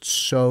I'm just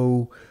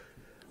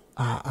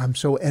I'm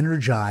so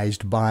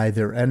energized by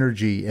their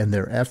energy and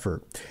their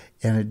effort.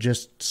 And it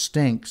just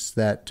stinks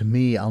that, to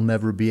me, I'll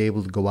never be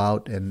able to go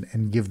out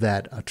and give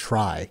that a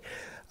try.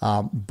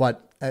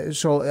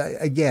 So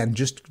again,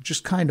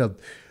 just kind of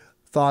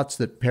thoughts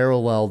that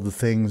parallel the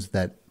things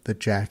that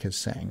Jack is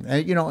saying.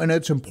 And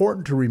it's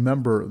important to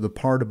remember the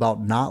part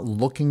about not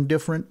looking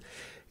different.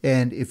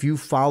 And if you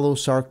follow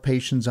Sarc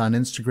patients on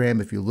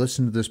Instagram, if you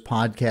listen to this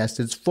podcast,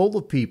 it's full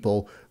of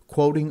people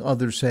quoting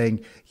others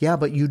saying, yeah,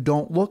 but you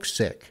don't look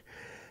sick.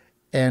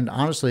 And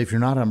honestly, if you're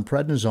not on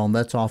prednisone,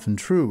 that's often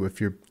true. If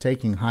you're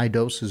taking high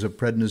doses of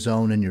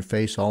prednisone and your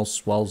face all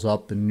swells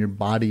up and your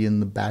body in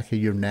the back of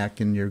your neck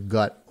and your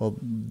gut,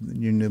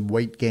 your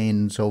weight gain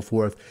and so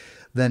forth,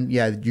 then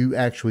yeah, you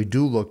actually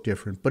do look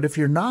different. But if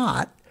you're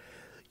not,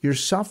 you're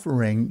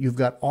suffering, you've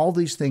got all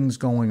these things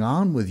going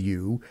on with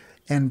you,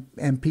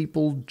 and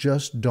people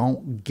just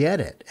don't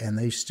get it. And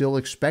they still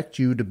expect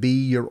you to be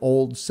your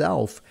old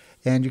self,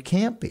 and you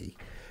can't be.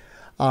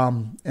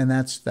 And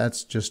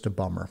that's just a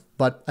bummer.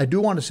 But I do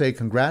want to say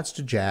congrats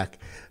to Jack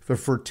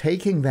for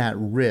taking that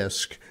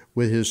risk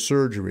with his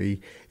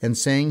surgery and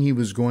saying he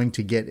was going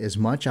to get as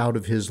much out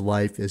of his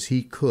life as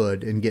he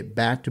could and get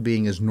back to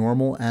being as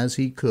normal as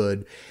he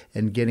could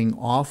and getting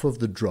off of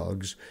the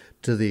drugs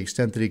to the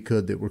extent that he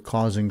could that were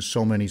causing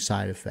so many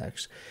side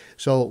effects.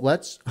 So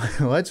let's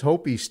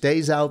hope he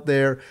stays out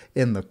there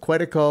in the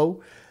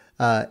Quetico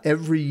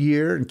every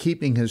year and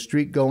keeping his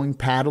streak going,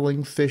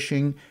 paddling,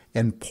 fishing,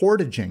 and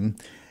portaging.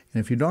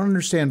 And if you don't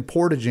understand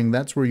portaging,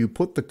 that's where you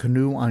put the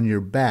canoe on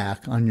your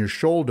back, on your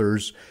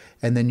shoulders,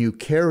 and then you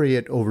carry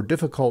it over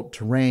difficult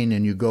terrain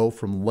and you go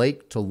from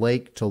lake to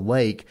lake to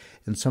lake.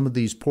 And some of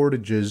these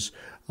portages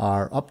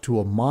are up to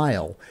a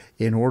mile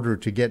in order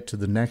to get to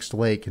the next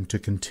lake and to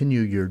continue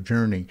your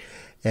journey.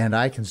 And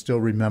I can still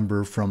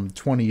remember from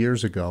 20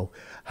 years ago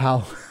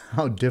how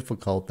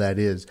difficult that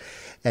is.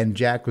 And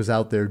Jack was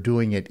out there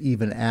doing it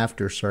even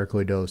after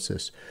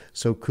sarcoidosis.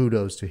 So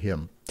kudos to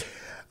him.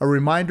 A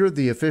reminder,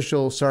 the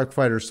official Sark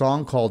Fighter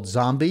song called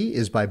Zombie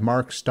is by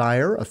Mark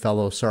Steyer, a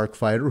fellow Sark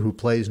Fighter who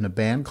plays in a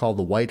band called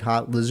the White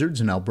Hot Lizards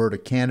in Alberta,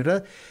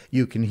 Canada.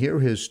 You can hear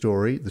his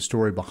story, the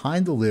story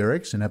behind the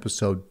lyrics, in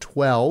episode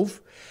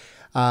 12.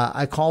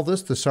 I call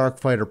this the Sark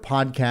Fighter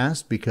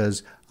podcast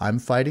because I'm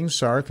fighting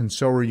Sark, and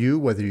so are you,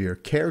 whether you're a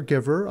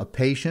caregiver, a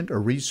patient, a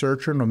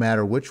researcher, no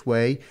matter which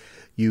way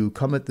you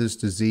come at this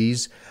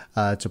disease.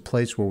 It's a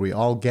place where we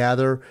all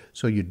gather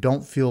so you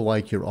don't feel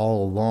like you're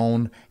all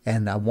alone.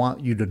 And I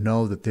want you to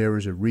know that there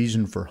is a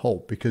reason for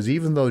hope, because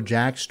even though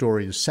Jack's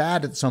story is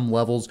sad at some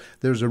levels,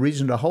 there's a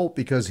reason to hope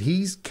because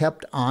he's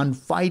kept on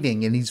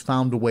fighting and he's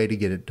found a way to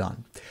get it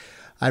done.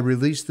 I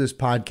release this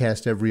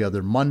podcast every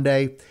other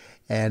Monday.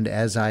 And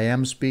as I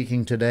am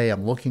speaking today,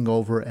 I'm looking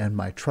over and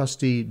my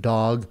trusty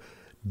dog,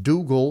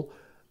 Dougal,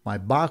 my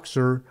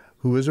boxer,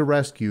 who is a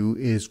rescue,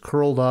 is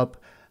curled up.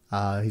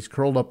 He's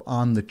curled up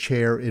on the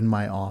chair in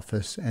my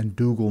office, and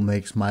Dougal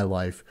makes my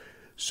life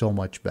so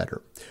much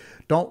better.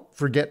 Don't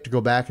forget to go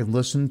back and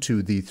listen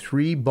to the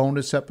 3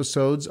 bonus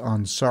episodes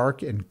on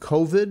Sarc and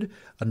COVID,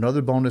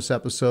 another bonus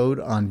episode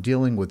on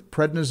dealing with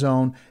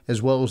prednisone,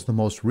 as well as the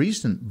most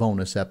recent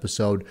bonus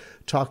episode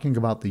talking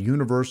about the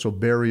universal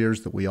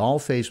barriers that we all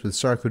face with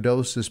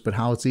sarcoidosis, but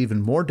how it's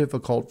even more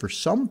difficult for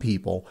some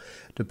people,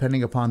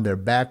 depending upon their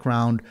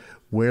background,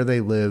 where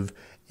they live,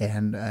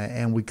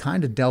 and we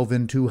kind of delve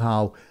into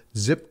how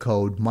zip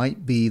code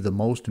might be the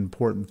most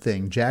important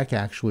thing. Jack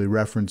actually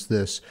referenced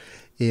this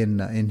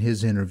in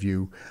his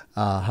interview,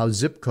 how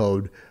zip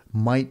code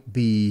might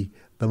be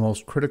the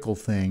most critical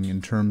thing in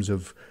terms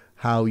of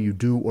how you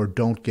do or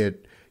don't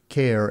get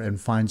care and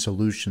find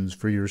solutions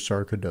for your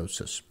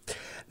sarcoidosis.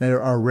 Now,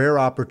 there are rare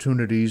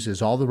opportunities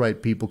as all the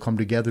right people come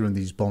together in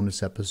these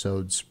bonus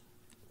episodes,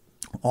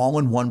 all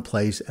in one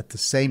place at the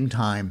same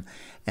time,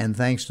 and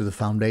thanks to the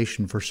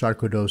Foundation for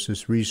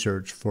Sarcoidosis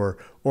Research for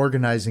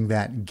organizing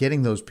that,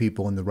 getting those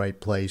people in the right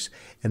place,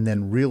 and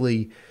then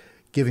really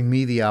giving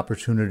me the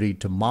opportunity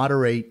to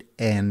moderate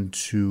and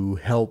to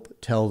help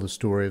tell the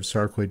story of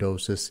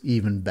sarcoidosis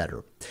even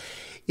better.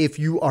 If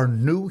you are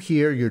new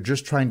here, you're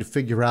just trying to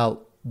figure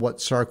out what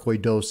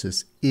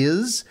sarcoidosis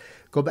is,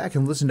 go back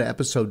and listen to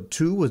episode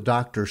 2 with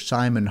Dr.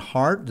 Simon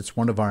Hart. That's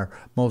one of our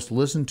most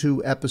listened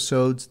to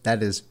episodes.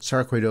 That is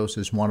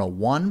Sarcoidosis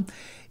 101.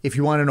 If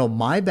you want to know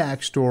my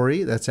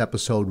backstory, that's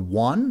episode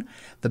 1.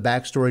 The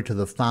backstory to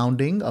the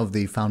founding of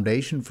the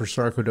Foundation for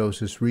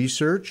Sarcoidosis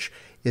Research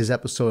is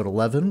episode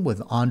 11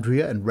 with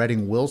Andrea and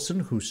Redding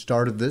Wilson, who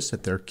started this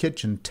at their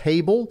kitchen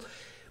table.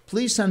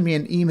 Please send me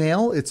an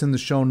email. It's in the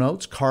show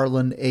notes,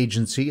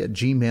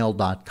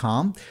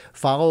 carlinagency@gmail.com.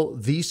 Follow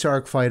the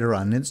Sark Fighter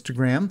on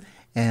Instagram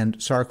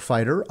and Sark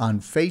Fighter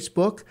on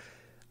Facebook.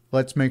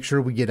 Let's make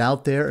sure we get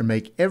out there and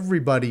make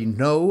everybody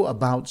know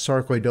about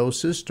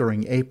sarcoidosis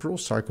during April,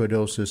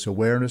 Sarcoidosis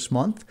Awareness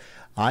Month.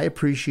 I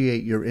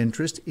appreciate your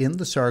interest in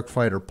the Sark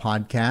Fighter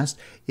podcast.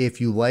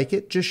 If you like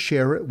it, just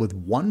share it with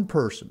one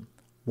person,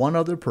 one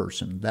other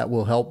person. That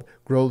will help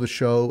grow the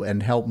show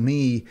and help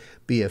me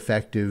be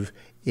effective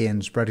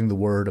in spreading the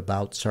word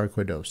about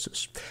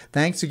sarcoidosis.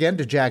 Thanks again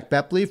to Jack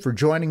Boepple for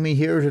joining me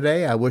here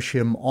today. I wish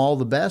him all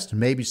the best.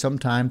 Maybe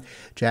sometime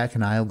Jack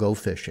and I will go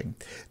fishing.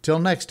 Till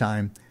next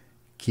time,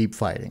 keep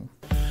fighting.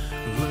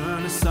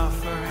 Learn to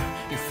suffer,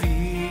 you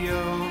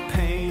feel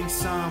pain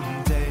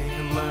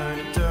someday. Learn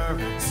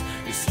endurance,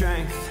 your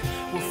strength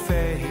will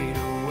fade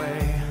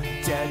away.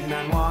 Dead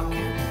man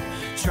walking,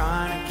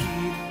 trying to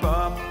keep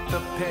up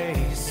the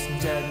pace.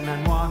 Dead man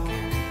walking.